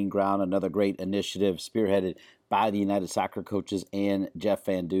training ground. Another great initiative spearheaded by the United Soccer Coaches and Jeff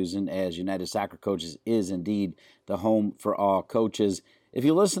Van Duzen, as United Soccer Coaches is indeed the home for all coaches. If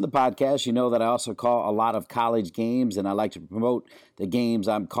you listen to the podcast, you know that I also call a lot of college games, and I like to promote the games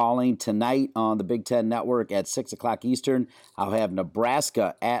I'm calling. Tonight on the Big Ten Network at 6 o'clock Eastern, I'll have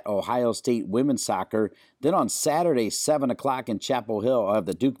Nebraska at Ohio State women's soccer. Then on Saturday, 7 o'clock in Chapel Hill, I'll have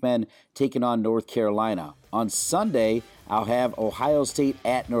the Duke men taking on North Carolina. On Sunday, I'll have Ohio State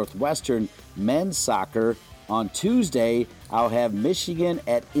at Northwestern men's soccer. On Tuesday, I'll have Michigan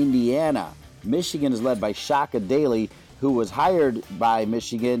at Indiana. Michigan is led by Chaka Daley, who was hired by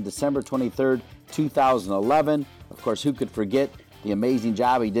Michigan December 23rd, 2011. Of course, who could forget the amazing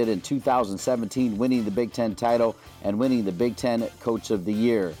job he did in 2017, winning the Big Ten title and winning the Big Ten Coach of the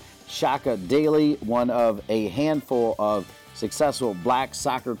Year. Chaka Daley, one of a handful of successful black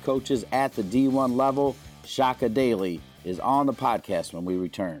soccer coaches at the D1 level. Chaka Daley is on the podcast when we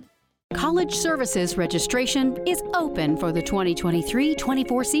return. College Services registration is open for the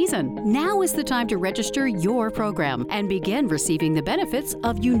 2023-24 season. Now is the time to register your program and begin receiving the benefits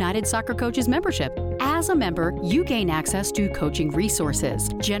of United Soccer Coaches membership. As As a member, you gain access to coaching resources,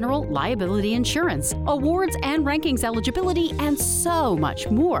 general liability insurance, awards and rankings eligibility, and so much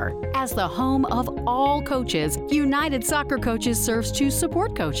more. As the home of all coaches, United Soccer Coaches serves to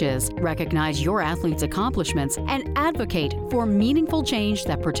support coaches, recognize your athletes' accomplishments, and advocate for meaningful change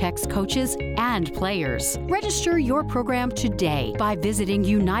that protects coaches and players. Register your program today by visiting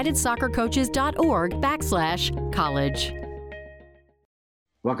unitedsoccercoaches.org/college.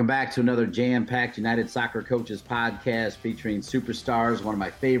 Welcome back to another jam-packed United Soccer Coaches podcast featuring superstars. One of my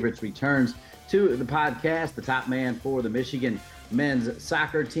favorites returns to the podcast, the top man for the Michigan men's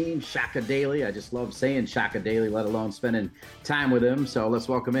soccer team, Chaka Daley. I just love saying Chaka Daley, let alone spending time with him. So let's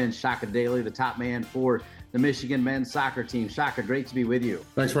welcome in Chaka Daley, the top man for the Michigan men's soccer team. Chaka, great to be with you.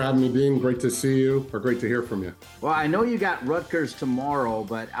 Thanks for having me, Dean. Great to see you, or great to hear from you. Well, I know you got Rutgers tomorrow,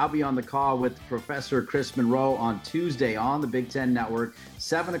 but I'll be on the call with Professor Chris Monroe on Tuesday on the Big Ten Network,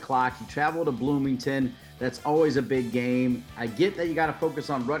 7 o'clock. You travel to Bloomington. That's always a big game. I get that you got to focus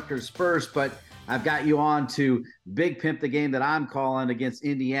on Rutgers first, but I've got you on to Big Pimp, the game that I'm calling against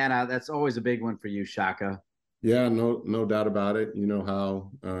Indiana. That's always a big one for you, Chaka. Yeah, no doubt about it. You know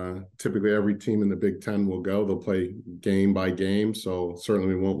how typically every team in the Big Ten will go. They'll play game by game, so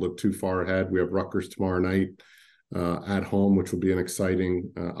certainly we won't look too far ahead. We have Rutgers tomorrow night at home, which will be an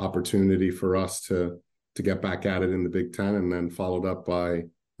exciting opportunity for us to get back at it in the Big Ten, and then followed up by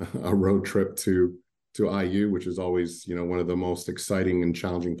a road trip to IU, which is always, you know, one of the most exciting and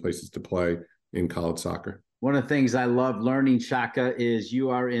challenging places to play in college soccer. One of the things I love learning, Chaka, is you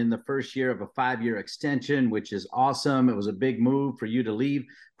are in the first year of a 5-year extension, which is awesome. It was a big move for you to leave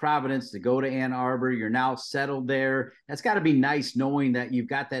Providence to go to Ann Arbor. You're now settled there. That's got to be nice knowing that you've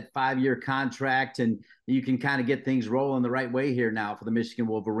got that 5-year contract and you can kind of get things rolling the right way here now for the Michigan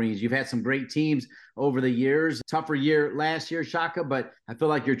Wolverines. You've had some great teams over the years. Tougher year last year, Chaka, but I feel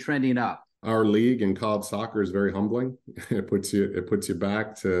like you're trending up. Our league in college soccer is very humbling. It puts you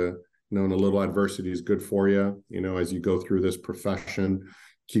back to, knowing a little adversity is good for you, you know, as you go through this profession,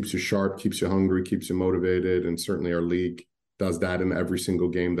 keeps you sharp, keeps you hungry, keeps you motivated. And certainly our league does that in every single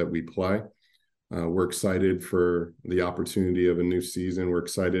game that we play. We're excited for the opportunity of a new season. We're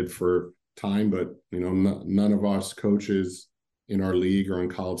excited for time, but, you know, none of us coaches in our league or in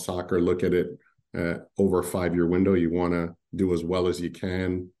college soccer look at it over a 5-year window. You want to do as well as you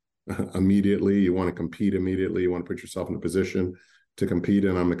can immediately. You want to compete immediately. You want to put yourself in a position to compete,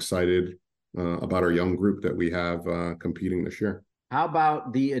 and I'm excited about our young group that we have competing this year. How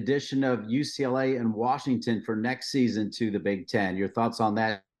about the addition of UCLA and Washington for next season to the Big Ten? Your thoughts on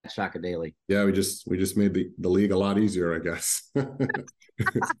that, Chaka Daley? Yeah, we just made the league a lot easier, I guess.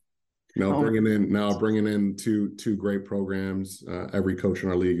 Bringing in two great programs. Every coach in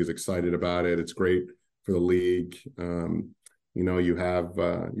our league is excited about it. It's great for the league. You know, you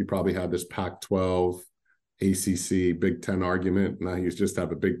probably have this Pac-12, ACC, Big Ten argument. Now you just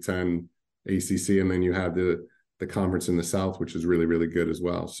have a Big Ten, ACC, and then you have the conference in the South, which is really, really good as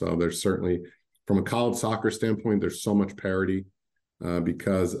well. So there's certainly, from a college soccer standpoint, there's so much parity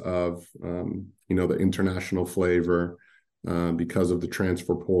because of, you know, the international flavor, because of the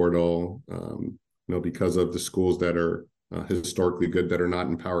transfer portal, you know, because of the schools that are historically good that are not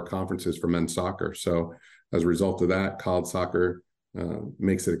in power conferences for men's soccer. So as a result of that, college soccer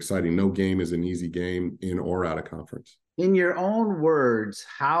makes it exciting. No game is an easy game in or out of conference. In your own words,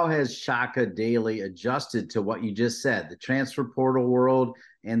 how has Chaka Daley adjusted to what you just said, the transfer portal world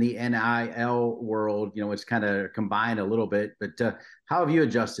and the NIL world? You know, it's kind of combined a little bit, but how have you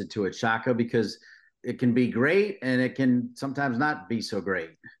adjusted to it, Chaka? Because it can be great and it can sometimes not be so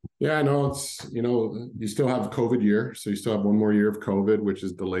great. Yeah, I know. It's, you know, you still have a COVID year, so you still have one more year of COVID, which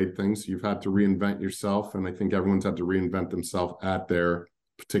has delayed things. You've had to reinvent yourself, and I think everyone's had to reinvent themselves at their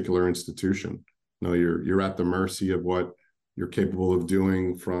particular institution. You know, you're at the mercy of what you're capable of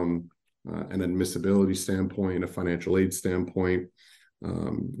doing from an admissibility standpoint, a financial aid standpoint,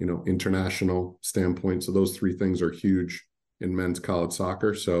 you know, international standpoint. So those three things are huge in men's college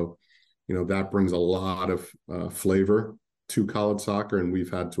soccer. So, you know, that brings a lot of flavor to college soccer, and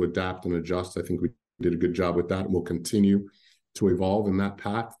we've had to adapt and adjust. I think we did a good job with that, and we'll continue to evolve in that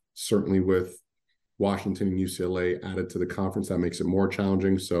path. Certainly with Washington and UCLA added to the conference, that makes it more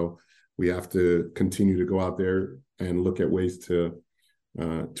challenging. So we have to continue to go out there and look at ways to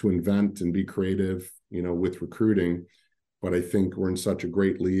invent and be creative, you know, with recruiting. But I think we're in such a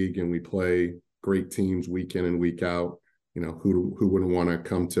great league and we play great teams week in and week out. You know, who wouldn't want to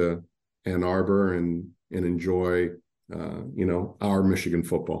come to Ann Arbor and enjoy, you know, our Michigan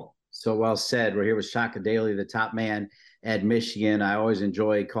football. So well said. We're here with Chaka Daley, the top man at Michigan. I always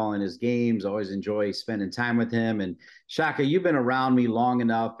enjoy calling his games, always enjoy spending time with him. And Chaka, you've been around me long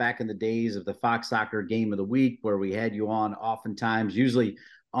enough, back in the days of the Fox Soccer Game of the Week, where we had you on oftentimes, usually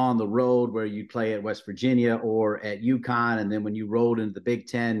on the road, where you play at West Virginia or at UConn. And then when you rolled into the Big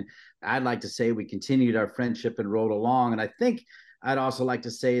Ten, I'd like to say we continued our friendship and rolled along. And I think I'd also like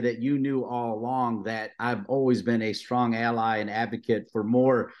to say that you knew all along that I've always been a strong ally and advocate for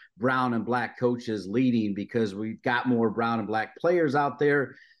more brown and black coaches leading, because we've got more brown and black players out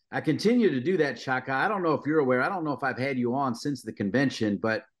there. I continue to do that, Chaka. I don't know if you're aware. I don't know if I've had you on since the convention,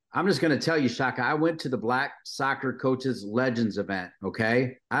 but I'm just going to tell you, Chaka, I went to the Black Soccer Coaches Legends event,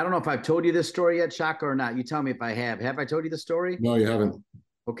 okay? I don't know if I've told you this story yet, Chaka, or not. You tell me if I have. Have I told you the story? No, you haven't.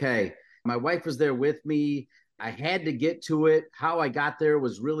 Okay. My wife was there with me. I had to get to it. How I got there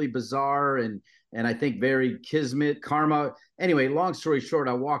was really bizarre and I think very kismet, karma. Anyway, long story short,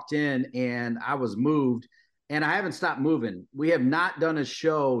 I walked in and I was moved, and I haven't stopped moving. We have not done a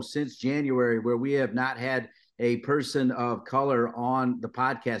show since January where we have not had a person of color on the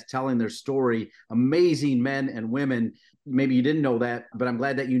podcast telling their story. Amazing men and women. Maybe you didn't know that, but I'm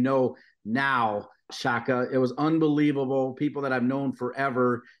glad that you know now, Chaka. It was unbelievable. People that I've known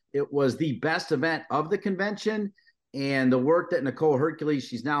forever. It was the best event of the convention. And the work that Nicole Hercules,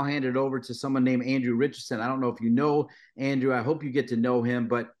 she's now handed over to someone named Andrew Richardson. I don't know if you know Andrew. I hope you get to know him.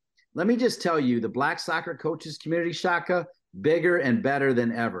 But let me just tell you, the Black Soccer Coaches community, Chaka, bigger and better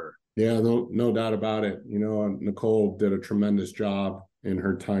than ever. Yeah, no doubt about it. You know, Nicole did a tremendous job in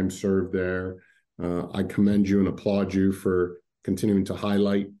her time served there. I commend you and applaud you for continuing to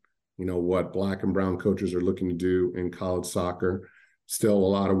highlight, you know, what black and brown coaches are looking to do in college soccer. Still a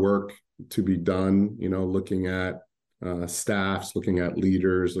lot of work to be done, you know, looking at staffs, looking at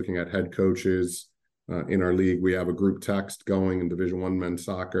leaders, looking at head coaches. In our league, we have a group text going in Division I men's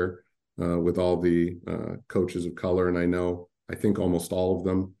soccer with all the coaches of color. And I think almost all of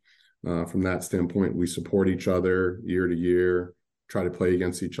them. From that standpoint, we support each other year to year, try to play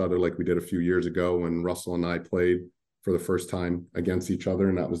against each other like we did a few years ago when Russell and I played for the first time against each other.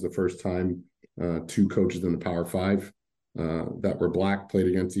 And that was the first time two coaches in the Power Five that were black played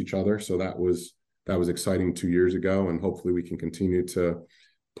against each other. So that was exciting 2 years ago. And hopefully we can continue to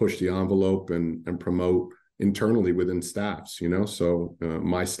push the envelope and promote internally within staffs, you know. So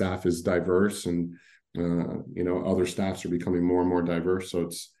my staff is diverse and, you know, other staffs are becoming more and more diverse. So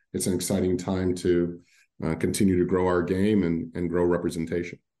it's an exciting time to continue to grow our game and grow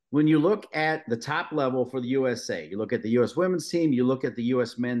representation. When you look at the top level for the USA, you look at the U.S. women's team, you look at the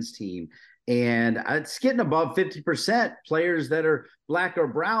U.S. men's team, and it's getting above 50% players that are black or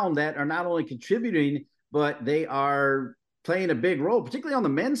brown that are not only contributing, but they are playing a big role, particularly on the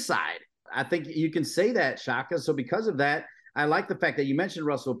men's side. I think you can say that, Chaka. So because of that, I like the fact that you mentioned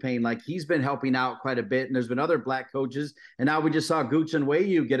Russell Payne. Like, he's been helping out quite a bit, and there's been other black coaches. And now we just saw Gooch and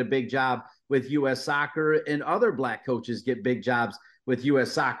Wayu get a big job with U.S. Soccer, and other black coaches get big jobs with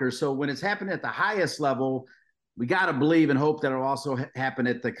U.S. Soccer. So when it's happening at the highest level, we got to believe and hope that it'll also happen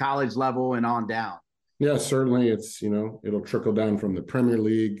at the college level and on down. Yeah, certainly. It's, you know, it'll trickle down from the Premier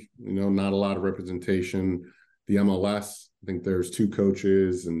League, you know, not a lot of representation. The MLS, I think there's 2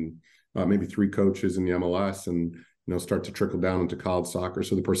 coaches and maybe 3 coaches in the MLS, and you know, start to trickle down into college soccer.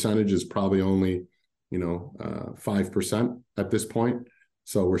 So the percentage is probably only, you know, 5% at this point.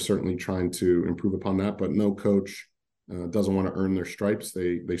 So we're certainly trying to improve upon that. But no coach doesn't want to earn their stripes.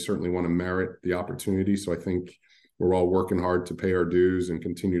 They certainly want to merit the opportunity. So I think we're all working hard to pay our dues and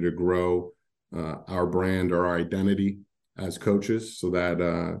continue to grow our brand or our identity as coaches, so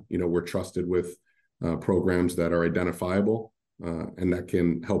that you know, we're trusted with programs that are identifiable and that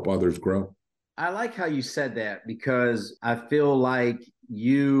can help others grow. I like how you said that, because I feel like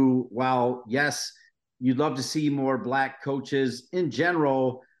you, while yes, you'd love to see more black coaches in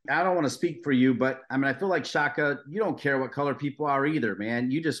general, I don't want to speak for you, but I mean, I feel like, Chaka, you don't care what color people are either,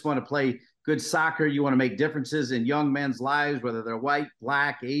 man. You just want to play good soccer. You want to make differences in young men's lives, whether they're white,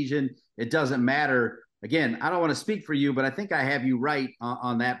 black, Asian, it doesn't matter. Again, I don't want to speak for you, but I think I have you right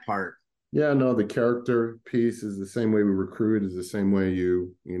on that part. Yeah, no, the character piece is the same way we recruit, is the same way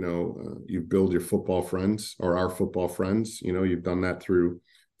you build your football friends, or our football friends. You know, you've done that through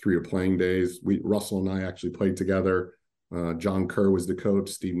your playing days. Russell and I actually played together. John Kerr was the coach,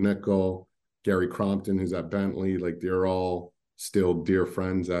 Steve Nickel, Gary Crompton, who's at Bentley. Like, they're all still dear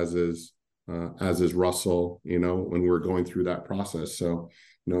friends, as is Russell, you know, when we're going through that process. So,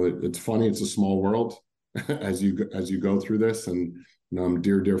 you know, it's funny. It's a small world as you go through this. And you know, I'm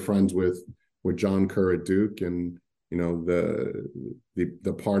dear friends with John Kerr at Duke, and you know,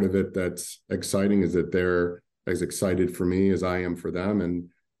 the part of it that's exciting is that they're as excited for me as I am for them, and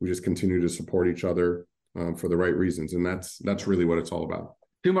we just continue to support each other for the right reasons. And that's really what it's all about.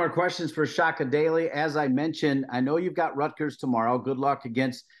 Two more questions for Chaka Daley. As I mentioned, I know you've got Rutgers tomorrow. Good luck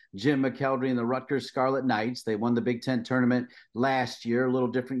against Jim McElderry and the Rutgers Scarlet Knights. They won the Big Ten tournament last year. A little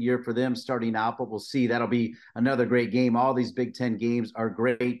different year for them starting out, but we'll see. That'll be another great game. All these Big Ten games are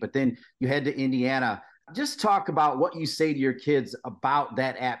great. But then you head to Indiana. Just talk about what you say to your kids about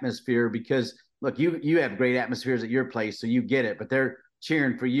that atmosphere, because, look, you have great atmospheres at your place, so you get it. But they're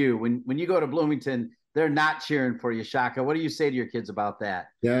cheering for you. When you go to Bloomington, they're not cheering for you, Chaka. What do you say to your kids about that?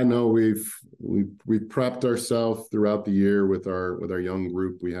 Yeah, no, we've prepped ourselves throughout the year with our young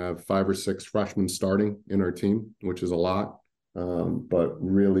group. We have 5 or 6 freshmen starting in our team, which is a lot, but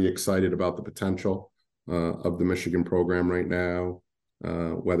really excited about the potential of the Michigan program right now.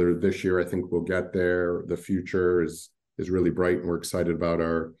 Whether this year, I think we'll get there. The future is really bright, and we're excited about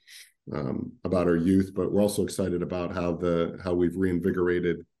our youth, but we're also excited about how we've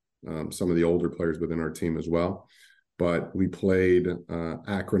reinvigorated some of the older players within our team as well. But we played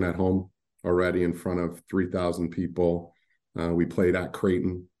Akron at home already in front of 3,000 people. We played at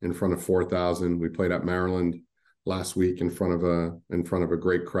Creighton in front of 4,000. We played at Maryland last week in front of a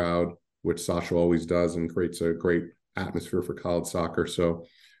great crowd, which Sasha always does and creates a great atmosphere for college soccer. So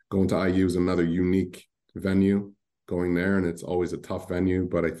going to IU is another unique venue going there, and it's always a tough venue.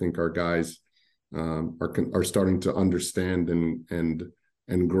 But I think our guys are starting to understand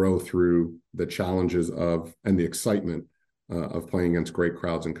and grow through the challenges and the excitement of playing against great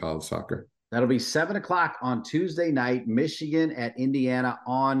crowds in college soccer. That'll be 7 o'clock on Tuesday night, Michigan at Indiana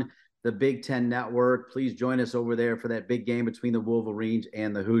on the Big Ten Network. Please join us over there for that big game between the Wolverines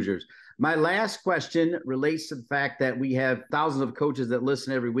and the Hoosiers. My last question relates to the fact that we have thousands of coaches that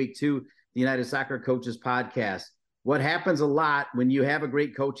listen every week to the United Soccer Coaches podcast. What happens a lot when you have a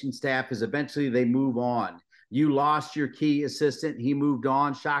great coaching staff is eventually they move on. You lost your key assistant. He moved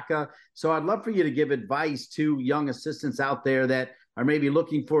on, Chaka. So I'd love for you to give advice to young assistants out there that are maybe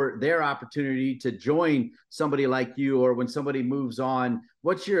looking for their opportunity to join somebody like you, or when somebody moves on,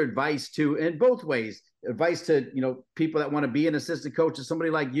 what's your advice to, in both ways, advice to, people that want to be an assistant coach to somebody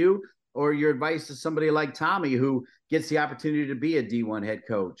like you, or your advice to somebody like Tommy who gets the opportunity to be a D1 head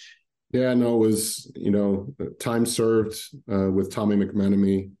coach? Yeah, no, it was, time served with Tommy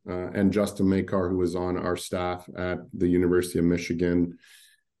McMenemy and Justin Makar, who was on our staff at the University of Michigan.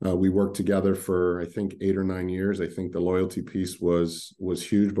 We worked together for, I think, 8 or 9 years. I think the loyalty piece was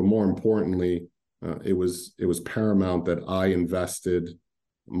huge, but more importantly, it was paramount that I invested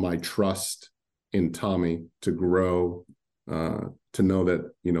my trust in Tommy to grow, to know that,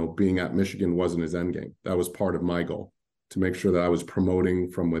 being at Michigan wasn't his end game. That was part of my goal, to make sure that I was promoting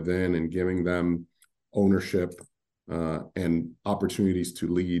from within and giving them ownership and opportunities to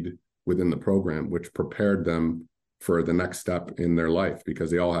lead within the program, which prepared them for the next step in their life,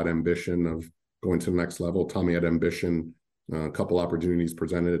 because they all had ambition of going to the next level. Tommy had ambition, a couple opportunities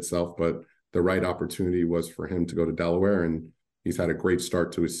presented itself, but the right opportunity was for him to go to Delaware, and he's had a great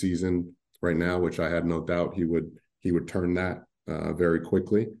start to his season right now, which I had no doubt he would turn that very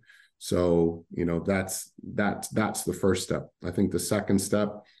quickly. So, that's the first step. I think the second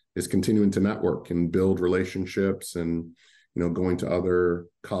step is continuing to network and build relationships and, going to other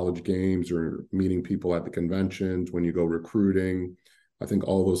college games or meeting people at the conventions when you go recruiting. I think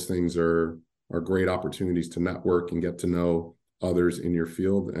all those things are great opportunities to network and get to know others in your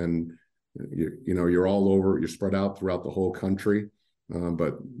field. And, you're all over, you're spread out throughout the whole country,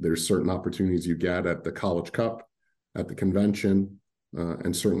 but there's certain opportunities you get at the College Cup, at the convention,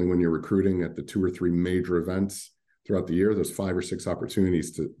 and certainly when you're recruiting at the 2 or 3 major events throughout the year. There's 5 or 6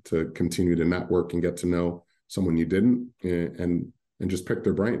 opportunities to continue to network and get to know someone you didn't, and just pick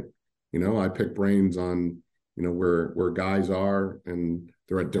their brain. I pick brains on, where guys are, and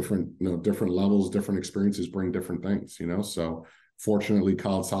they're at different levels, different experiences bring different things, So fortunately,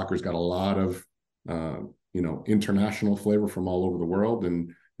 college soccer's got a lot of, international flavor from all over the world,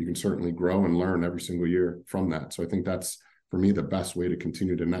 and you can certainly grow and learn every single year from that. So I think that's, for me, the best way to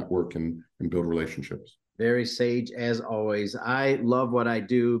continue to network and build relationships. Very sage, as always. I love what I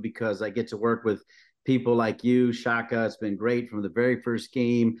do because I get to work with people like you, Chaka. It's been great from the very first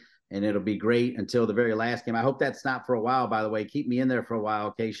game, and it'll be great until the very last game. I hope that's not for a while, by the way. Keep me in there for a while,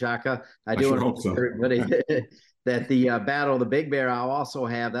 okay, Chaka? I do want to hope so. Everybody that the Battle of the Big Bear I'll also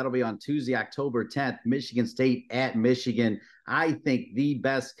have. That'll be on Tuesday, October 10th, Michigan State at Michigan. I think the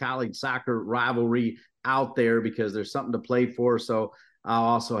best college soccer rivalry out there, because there's something to play for. So I'll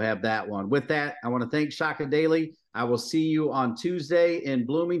also have that one. With that, I want to thank Chaka Daley. I will see you on Tuesday in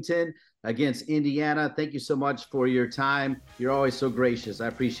Bloomington. against Indiana. Thank you so much for your time. You're always so gracious. I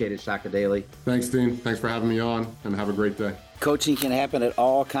appreciate it, Chaka Daley. Thanks, Dean. Thanks for having me on, and have a great day. Coaching can happen at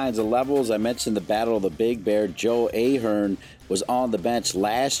all kinds of levels. I mentioned the Battle of the Big Bear. Joe Ahearn was on the bench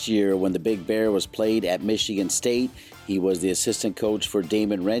last year when the Big Bear was played at Michigan State. He was the assistant coach for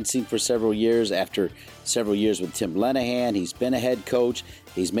Damon Rensing for several years. After several years with Tim Linehan, he's been a head coach.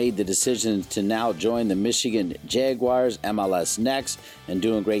 He's made the decision to now join the Michigan Jaguars, MLSNext, and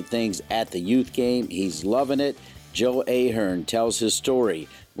doing great things at the youth game. He's loving it. Joe Ahearn tells his story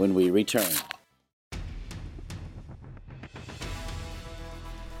when we return.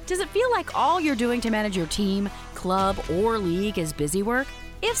 Does it feel like all you're doing to manage your team, club, or league is busy work?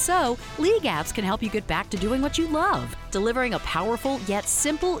 If so, LeagueApps can help you get back to doing what you love, delivering a powerful yet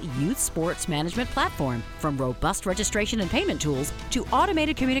simple youth sports management platform. From robust registration and payment tools to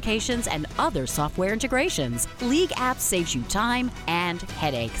automated communications and other software integrations, LeagueApps saves you time and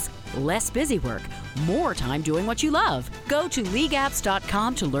headaches. Less busy work, more time doing what you love. Go to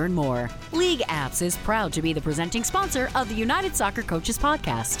LeagueApps.com to learn more. LeagueApps is proud to be the presenting sponsor of the United Soccer Coaches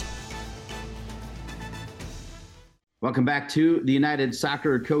Podcast. Welcome back to the United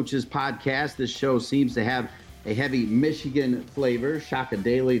Soccer Coaches Podcast. This show seems to have a heavy Michigan flavor. Chaka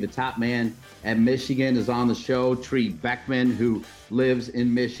Daley, the top man at Michigan, is on the show. Beeckman, who lives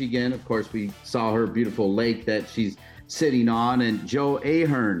in Michigan. Of course, we saw her beautiful lake that she's sitting on. And Joe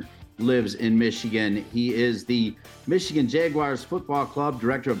Ahearn lives in Michigan. He is the Michigan Jaguars Football Club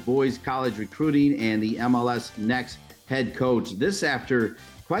Director of Boys College Recruiting and the MLSNext head coach. This after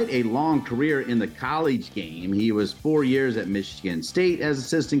quite a long career in the college game. He was 4 years at Michigan State as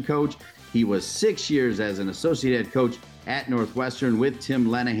assistant coach. He was 6 years as an associate head coach at Northwestern with Tim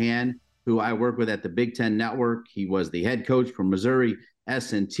Linehan, who I work with at the Big Ten Network. He was the head coach for Missouri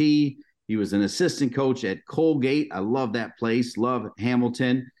S&T. He was an assistant coach at Colgate. I love that place. Love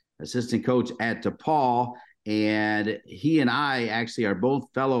Hamilton. Assistant coach at DePaul. And he and I actually are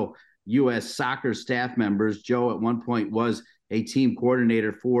both fellow U.S. soccer staff members. Joe at one point was a team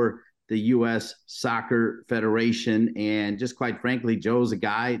coordinator for the U.S. Soccer Federation. And just quite frankly, Joe's a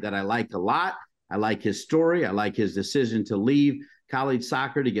guy that I like a lot. I like his story. I like his decision to leave college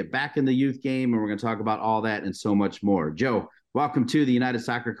soccer to get back in the youth game. And we're going to talk about all that and so much more. Joe, welcome to the United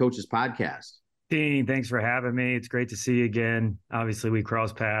Soccer Coaches Podcast. Dean, thanks for having me. It's great to see you again. Obviously, we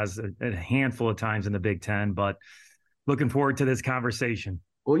crossed paths a handful of times in the Big Ten, but looking forward to this conversation.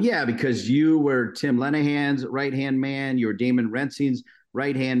 Well, yeah, because you were Tim Linehan's right-hand man. You were Damon Rensing's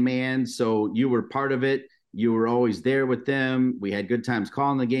right-hand man. So you were part of it. You were always there with them. We had good times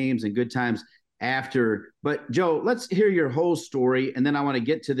calling the games and good times after. But, Joe, let's hear your whole story, and then I want to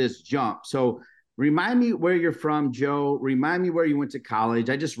get to this jump. So remind me where you're from, Joe. Remind me where you went to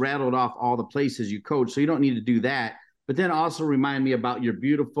college. I just rattled off all the places you coached, so you don't need to do that. But then also remind me about your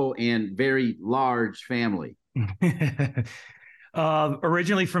beautiful and very large family.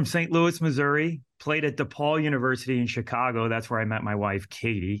 Originally from St. Louis, Missouri, played at DePaul University in Chicago. That's where I met my wife,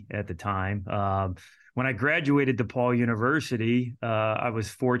 Katie, at the time. When I graduated DePaul University, I was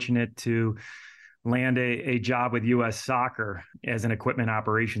fortunate to land a job with U.S. Soccer as an equipment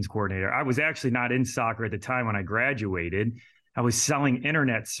operations coordinator. I was actually not in soccer at the time when I graduated. I was selling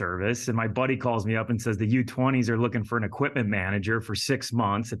internet service, and my buddy calls me up and says the U20s are looking for an equipment manager for 6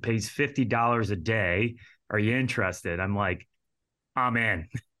 months. It pays $50 a day. Are you interested? I'm like, I'm in.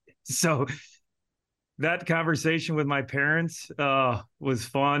 So that conversation with my parents was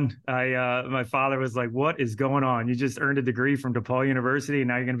fun. My father was like, what is going on? You just earned a degree from DePaul University, and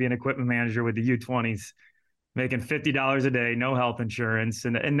now you're going to be an equipment manager with the U20s, making $50 a day, no health insurance.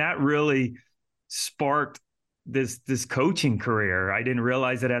 And that really sparked this coaching career. I didn't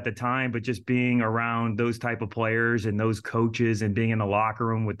realize it at the time, but just being around those type of players and those coaches and being in the locker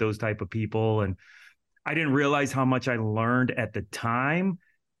room with those type of people. And I didn't realize how much I learned at the time.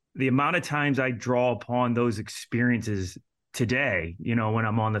 The amount of times I draw upon those experiences today, you know, when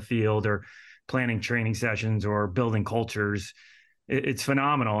I'm on the field or planning training sessions or building cultures, it's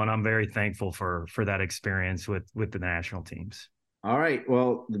phenomenal. And I'm very thankful for that experience with the national teams. All right.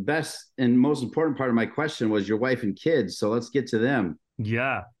 Well, the best and most important part of my question was your wife and kids. So let's get to them.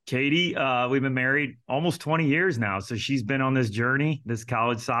 Yeah. Katie, we've been married almost 20 years now. So she's been on this journey, this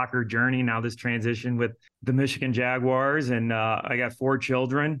college soccer journey, now this transition with the Michigan Jaguars. And I got 4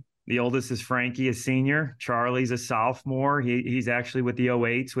 children. The oldest is Frankie, a senior. Charlie's a sophomore. He's actually with the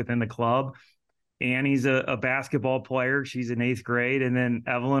 08s within the club. Annie's a basketball player. She's in 8th grade. And then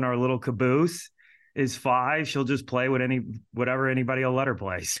Evelyn, our little caboose, is 5. She'll just play with whatever anybody will let her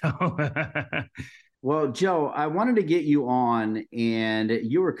play. So Well, Joe, I wanted to get you on, and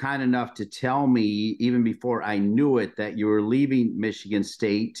you were kind enough to tell me, even before I knew it, that you were leaving Michigan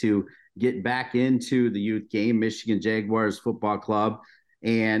State to get back into the youth game, Michigan Jaguars Football Club.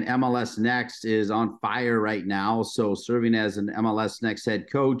 And MLSNext is on fire right now. So serving as an MLSNext head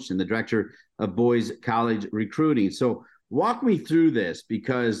coach and the director of boys college recruiting. So walk me through this,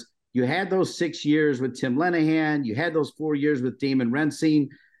 because you had those 6 years with Tim Linehan. You had those 4 years with Damon Rensing.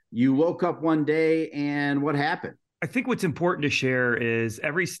 You woke up one day and what happened? I think what's important to share is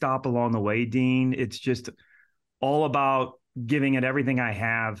every stop along the way, Dean, it's just all about giving it everything I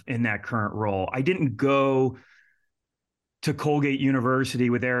have in that current role. I didn't go to Colgate University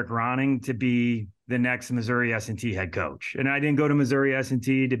with Eric Ronning to be the next Missouri S&T head coach. And I didn't go to Missouri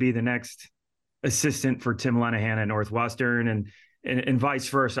S&T to be the next assistant for Tim Linehan at Northwestern and vice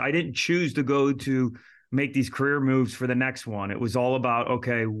versa. I didn't choose to go to make these career moves for the next one. It was all about,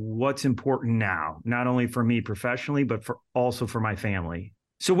 okay, what's important now, not only for me professionally, but also for my family.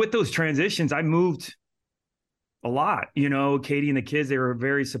 So with those transitions, I moved a lot. Katie and the kids, they were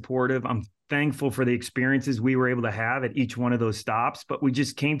very supportive. I'm thankful for the experiences we were able to have at each one of those stops, but we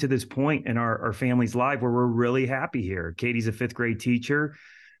just came to this point in our family's life where we're really happy here. Katie's a 5th grade teacher.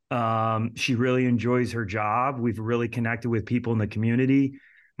 She really enjoys her job. We've really connected with people in the community.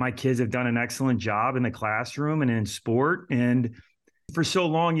 My kids have done an excellent job in the classroom and in sport. And for so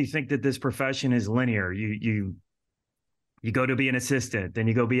long, you think that this profession is linear. You go to be an assistant, then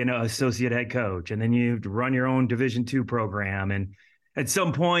you go be an associate head coach, and then you run your own Division II program. And at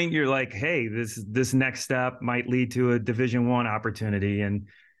some point you're like, hey, this next step might lead to a Division I opportunity. And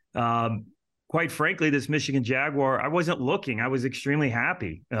quite frankly, this Michigan Jaguar, I wasn't looking. I was extremely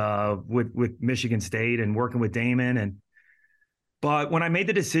happy with Michigan State and working with Damon. But when I made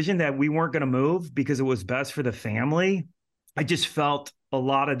the decision that we weren't going to move because it was best for the family, I just felt a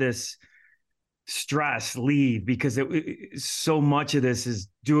lot of this stress leave, because so much of this is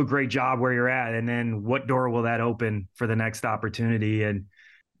do a great job where you're at, and then what door will that open for the next opportunity? And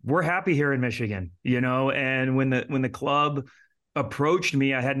we're happy here in Michigan, and when the club approached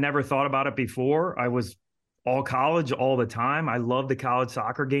me, I had never thought about it before. I was all college all the time. I loved the college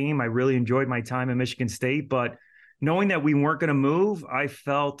soccer game. I really enjoyed my time at Michigan State, but knowing that we weren't going to move, I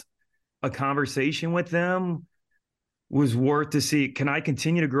felt a conversation with them was worth to see. Can I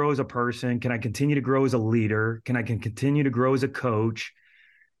continue to grow as a person? Can I continue to grow as a leader? Can I continue to grow as a coach?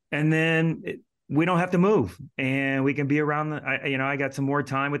 And then we don't have to move, and we can be around I got some more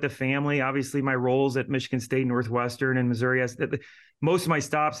time with the family. Obviously my roles at Michigan State, Northwestern, and Missouri, most of my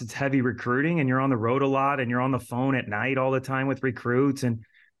stops, it's heavy recruiting, and you're on the road a lot, and you're on the phone at night all the time with recruits. And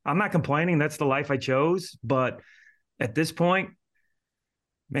I'm not complaining. That's the life I chose. But at this point,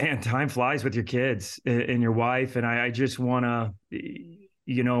 man, time flies with your kids and your wife. And I just want to,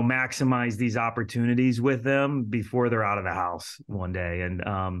 maximize these opportunities with them before they're out of the house one day. And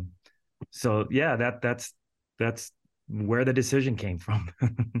so, yeah, that's where the decision came from.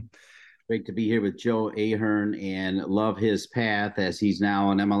 Great to be here with Joe Ahearn, and love his path as he's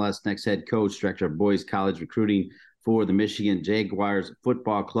now an MLSNext head coach, director of boys college recruiting for the Michigan Jaguars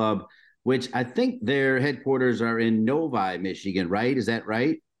Football Club, which I think their headquarters are in Novi, Michigan, right? Is that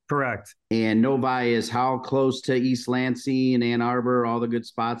right? Correct. And Novi is how close to East Lansing, Ann Arbor, all the good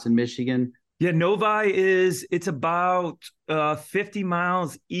spots in Michigan? Yeah, Novi it's about 50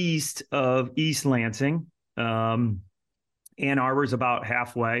 miles east of East Lansing. Ann Arbor is about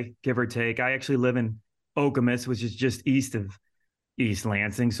halfway, give or take. I actually live in Okemos, which is just east of East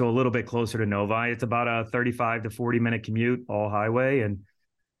Lansing, so a little bit closer to Novi. It's about a 35 to 40-minute commute, all highway, and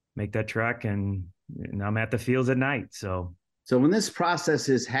make that trek, and I'm at the fields at night. So when this process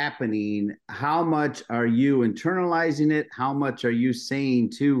is happening, how much are you internalizing it? How much are you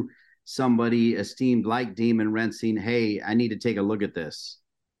saying to somebody esteemed like Damon Rensing, hey, I need to take a look at this?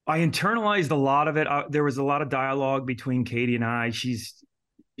 I internalized a lot of it. There was a lot of dialogue between Katie and I.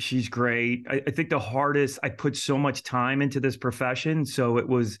 She's great. I think the hardest, I put so much time into this profession. So it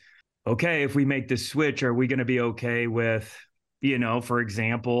was, okay, if we make this switch, are we going to be okay with, for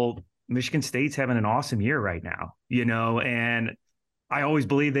example, Michigan State's having an awesome year right now, and I always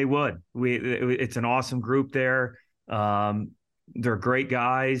believed they would. It's an awesome group there. They're great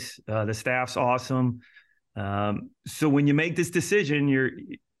guys. The staff's awesome. So when you make this decision,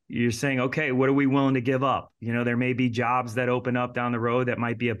 you're saying, okay, what are we willing to give up? There may be jobs that open up down the road that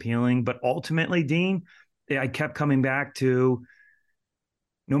might be appealing, but ultimately, Dean, I kept coming back to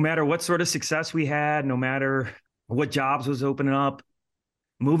no matter what sort of success we had, no matter what jobs was opening up,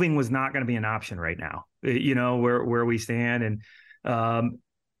 moving was not going to be an option right now, where we stand. And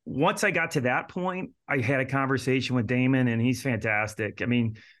once I got to that point, I had a conversation with Damon, and he's fantastic. I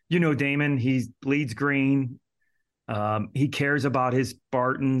mean, Damon, he bleeds green. He cares about his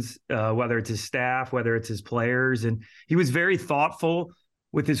Spartans, whether it's his staff, whether it's his players. And he was very thoughtful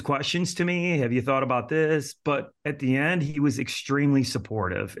with his questions to me. Have you thought about this? But at the end, he was extremely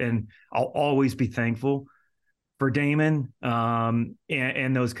supportive, and I'll always be thankful for Damon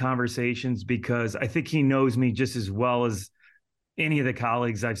and those conversations, because I think he knows me just as well as any of the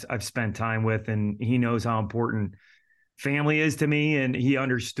colleagues I've spent time with, and he knows how important family is to me, and he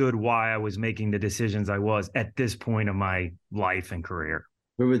understood why I was making the decisions I was at this point of my life and career.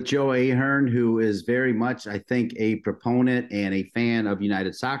 We're with Joe Ahearn, who is very much, I think, a proponent and a fan of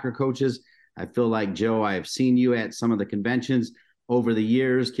United Soccer Coaches. I feel like, Joe, I have seen you at some of the conventions over the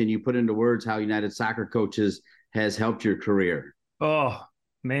years. Can you put into words how United Soccer Coaches has helped your career? Oh,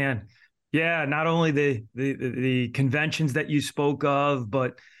 man. Yeah, not only the conventions that you spoke of,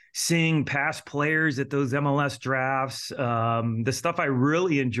 but seeing past players at those MLS drafts. The stuff I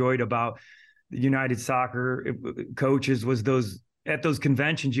really enjoyed about United Soccer Coaches was at those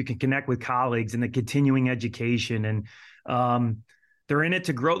conventions, you can connect with colleagues and the continuing education. And they're in it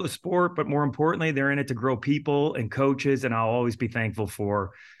to grow the sport, but more importantly, they're in it to grow people and coaches. And I'll always be thankful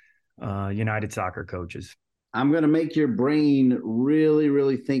for United Soccer Coaches. I'm going to make your brain really,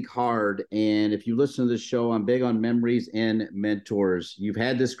 really think hard. And if you listen to this show, I'm big on memories and mentors. You've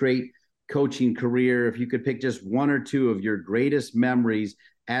had this great coaching career. If you could pick just one or two of your greatest memories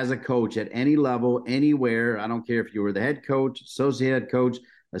as a coach at any level, anywhere, I don't care if you were the head coach, associate head coach,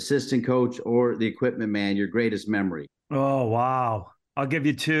 assistant coach, or the equipment man, your greatest memory. Oh, wow. I'll give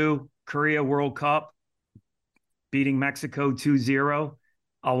you two. Korea World Cup, beating Mexico 2-0.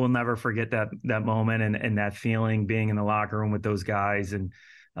 I will never forget that moment and that feeling, being in the locker room with those guys, and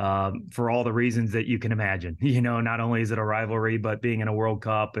for all the reasons that you can imagine. Not only is it a rivalry, but being in a World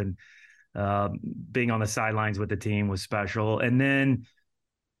Cup and being on the sidelines with the team was special. And then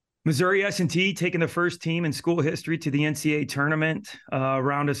Missouri S&T taking the first team in school history to the NCAA tournament,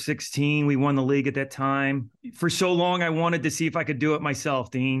 round of 16. We won the league at that time. For so long, I wanted to see if I could do it myself,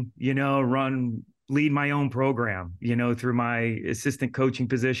 Dean. Lead my own program, through my assistant coaching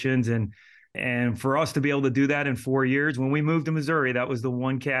positions. And for us to be able to do that in 4 years, when we moved to Missouri, that was the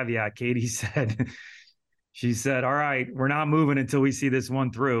one caveat Katie said. She said, all right, we're not moving until we see this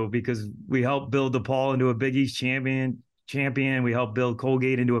one through, because we helped build DePaul into a Big East champion. We helped build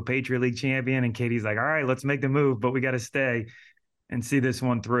Colgate into a Patriot League champion. And Katie's like, all right, let's make the move, but we got to stay and see this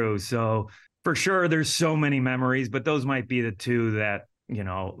one through. So for sure, there's so many memories, but those might be the two that,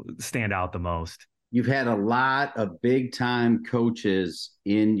 stand out the most. You've had a lot of big-time coaches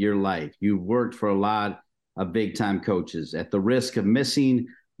in your life. You've worked for a lot of big-time coaches. At the risk of missing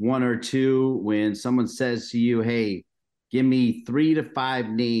one or two, when someone says to you, hey, give me 3 to 5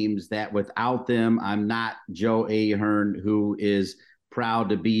 names that without them, I'm not Joe Ahearn, who is proud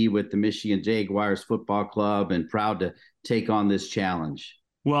to be with the Michigan Jaguars football club and proud to take on this challenge.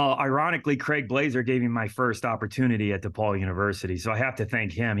 Well, ironically, Craig Blazer gave me my first opportunity at DePaul University. So I have to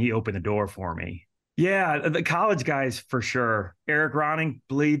thank him. He opened the door for me. Yeah, the college guys for sure. Eric Ronning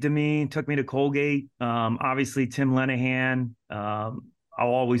believed in me, took me to Colgate. Obviously, Tim Lenahan. I'll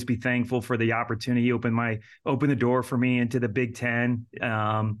always be thankful for the opportunity. He opened the door for me into the Big Ten.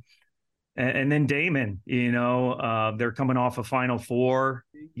 And then Damon, they're coming off a Final Four.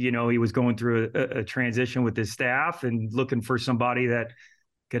 He was going through a transition with his staff and looking for somebody that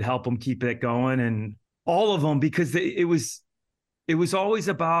could help him keep it going. And all of them, because it was always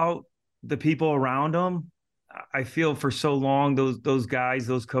about the people around them. I feel for so long, those guys,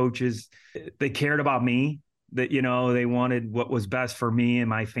 those coaches, they cared about me, that, they wanted what was best for me and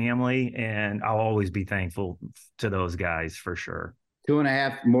my family. And I'll always be thankful to those guys for sure.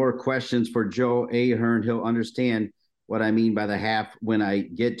 2.5 more questions for Joe Ahearn. He'll understand what I mean by the half when I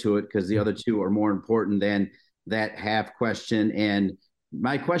get to it, because the other two are more important than that half question. And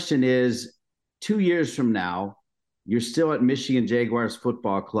my question is, 2 years from now, you're still at Michigan Jaguars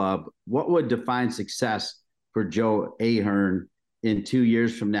Football Club. What would define success for Joe Ahearn in 2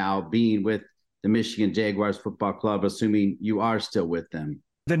 years from now, being with the Michigan Jaguars Football Club, assuming you are still with them?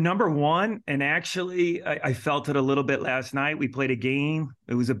 The number one, and actually I felt it a little bit last night. We played a game.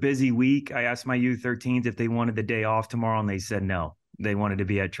 It was a busy week. I asked my U13s if they wanted the day off tomorrow, and they said no. They wanted to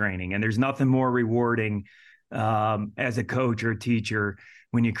be at training. And there's nothing more rewarding as a coach or a teacher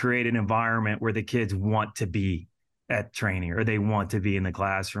when you create an environment where the kids want to be at training or they want to be in the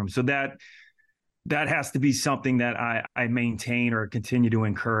classroom. So that has to be something that I maintain or continue to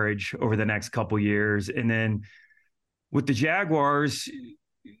encourage over the next couple of years. And then with the Jaguars,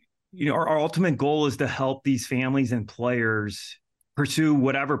 our ultimate goal is to help these families and players pursue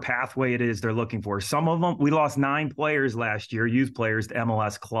whatever pathway it is they're looking for. Some of them, we lost 9 players last year, youth players, to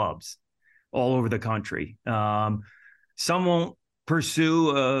MLS clubs all over the country. Some won't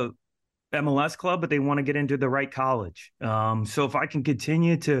pursue MLS club, but they want to get into the right college. So if I can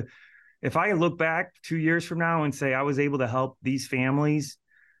continue to, if I look back 2 years from now and say I was able to help these families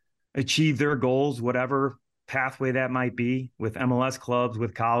achieve their goals, whatever pathway that might be, with MLS clubs,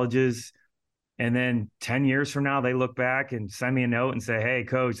 with colleges, and then 10 years from now, they look back and send me a note and say, hey,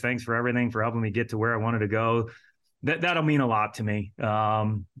 coach, thanks for everything, for helping me get to where I wanted to go. That'll mean a lot to me.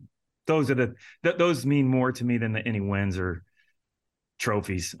 Those mean more to me than any wins or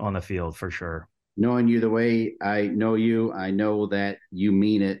trophies on the field, for sure. Knowing you the way I know you, I know that you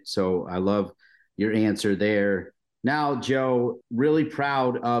mean it. So I love your answer there. Now, Joe, really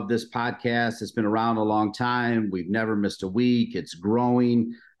proud of this podcast. It's been around a long time. We've never missed a week. It's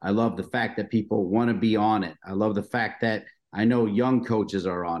growing. I love the fact that people want to be on it. I love the fact that I know young coaches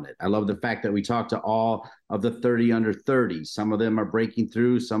are on it. I love the fact that we talk to all of the 30 under 30. Some of them are breaking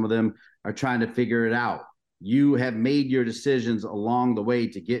through. Some of them are trying to figure it out. You have made your decisions along the way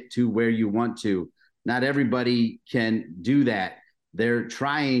to get to where you want to. Not everybody can do that. They're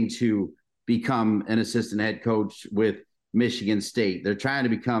trying to become an assistant head coach with Michigan State. They're trying to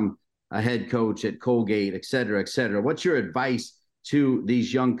become a head coach at Colgate, et cetera, et cetera. What's your advice to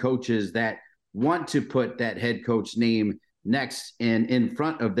these young coaches that want to put that head coach name next and in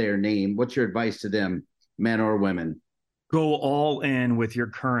front of their name? What's your advice to them, men or women? Go all in with your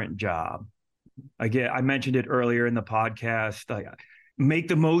current job. Again, I mentioned it earlier in the podcast. Make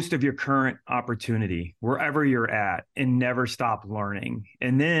the most of your current opportunity wherever you're at and never stop learning.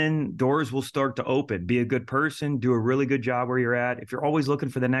 And then doors will start to open. Be a good person, do a really good job where you're at. If you're always looking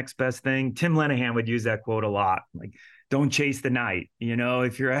for the next best thing, Tim Linehan would use that quote a lot. Like, don't chase the night. You know,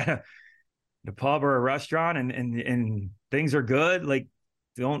 if you're at a pub or a restaurant and things are good, like,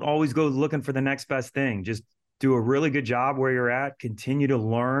 don't always go looking for the next best thing. Just do a really good job where you're at, continue to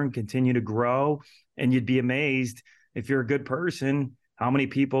learn, continue to grow. And you'd be amazed, if you're a good person, how many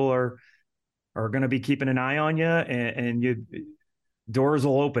people are going to be keeping an eye on you, and doors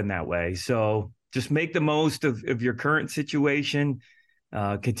will open that way. So just make the most of your current situation,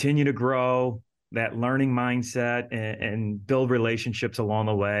 continue to grow that learning mindset, and build relationships along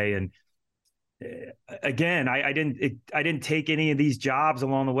the way. And again, I didn't take any of these jobs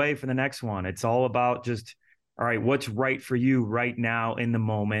along the way for the next one. It's all about just, all right, what's right for you right now in the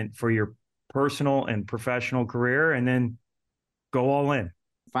moment for your personal and professional career, and then go all in.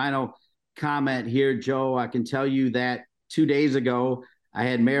 Final comment here, Joe. I can tell you that 2 days ago, I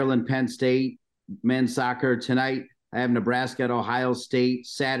had Maryland, Penn State men's soccer. Tonight, I have Nebraska at Ohio State.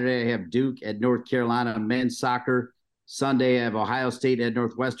 Saturday, I have Duke at North Carolina men's soccer. Sunday, I have Ohio State at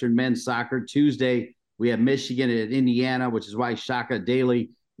Northwestern men's soccer. Tuesday, we have Michigan at Indiana, which is why Chaka Daley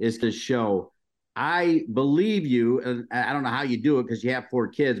is the show. I believe you, and I don't know how you do it because you have 4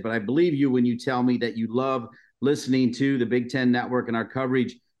 kids, but I believe you when you tell me that you love listening to the Big Ten Network and our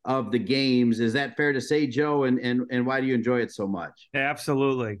coverage of the games. Is that fair to say, Joe? And why do you enjoy it so much?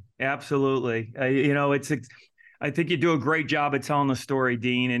 Absolutely. Absolutely. I think you do a great job at telling the story,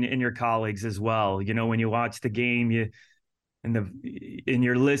 Dean, and your colleagues as well. You know, when you watch the game, and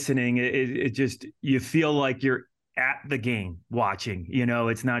you're listening, it just, you feel like you're at the game watching. You know,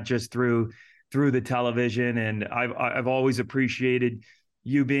 it's not just through the television. And I've always appreciated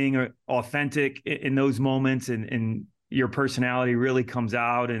you being authentic in those moments, and your personality really comes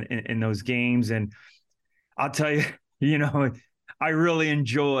out in those games. And I'll tell you, you know, I really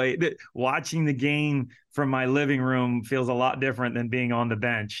enjoy watching the game from my living room. Feels a lot different than being on the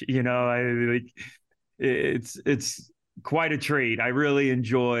bench. You know, it's quite a treat. I really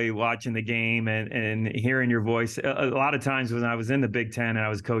enjoy watching the game and hearing your voice. A lot of times when I was in the Big Ten and I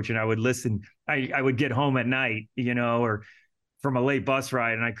was coaching, I would listen. I would get home at night, you know, or from a late bus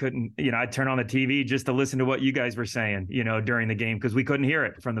ride, and I couldn't, you know, I'd turn on the TV just to listen to what you guys were saying, you know, during the game, because we couldn't hear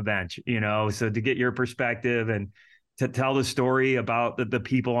it from the bench, you know. So to get your perspective and to tell the story about the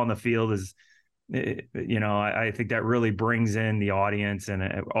people on the field is, you know, I think that really brings in the audience. And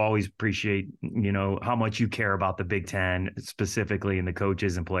I always appreciate, you know, how much you care about the Big Ten specifically, and the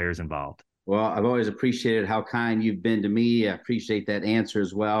coaches and players involved. Well, I've always appreciated how kind you've been to me. I appreciate that answer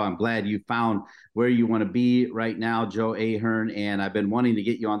as well. I'm glad you found where you want to be right now, Joe Ahearn, and I've been wanting to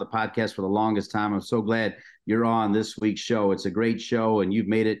get you on the podcast for the longest time. I'm so glad you're on this week's show. It's a great show, and you've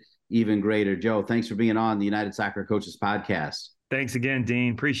made it even greater. Joe, thanks for being on the United Soccer Coaches podcast. Thanks again,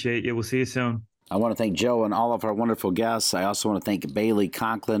 Dean. Appreciate you. We'll see you soon. I want to thank Joe and all of our wonderful guests. I also want to thank Bailey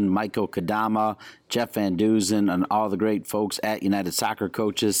Conklin, Michael Kadama, Jeff Van Duzen, and all the great folks at United Soccer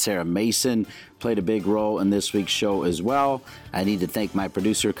Coaches. Sarah Mason played a big role in this week's show as well. I need to thank my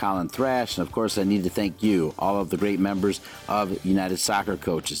producer, Colin Thrash, and of course, I need to thank you, all of the great members of United Soccer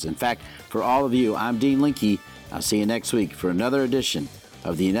Coaches. In fact, for all of you, I'm Dean Linke. I'll see you next week for another edition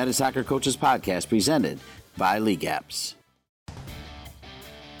of the United Soccer Coaches Podcast presented by LeagueApps.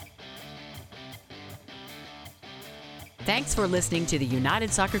 Thanks for listening to the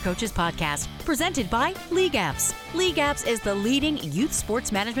United Soccer Coaches Podcast, presented by LeagueApps. LeagueApps is the leading youth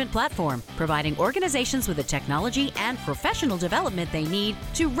sports management platform, providing organizations with the technology and professional development they need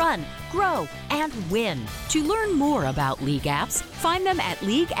to run, grow, and win. To learn more about LeagueApps, find them at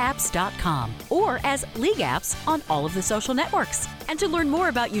LeagueApps.com or as LeagueApps on all of the social networks. And to learn more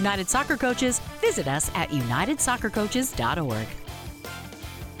about United Soccer Coaches, visit us at UnitedSoccerCoaches.org.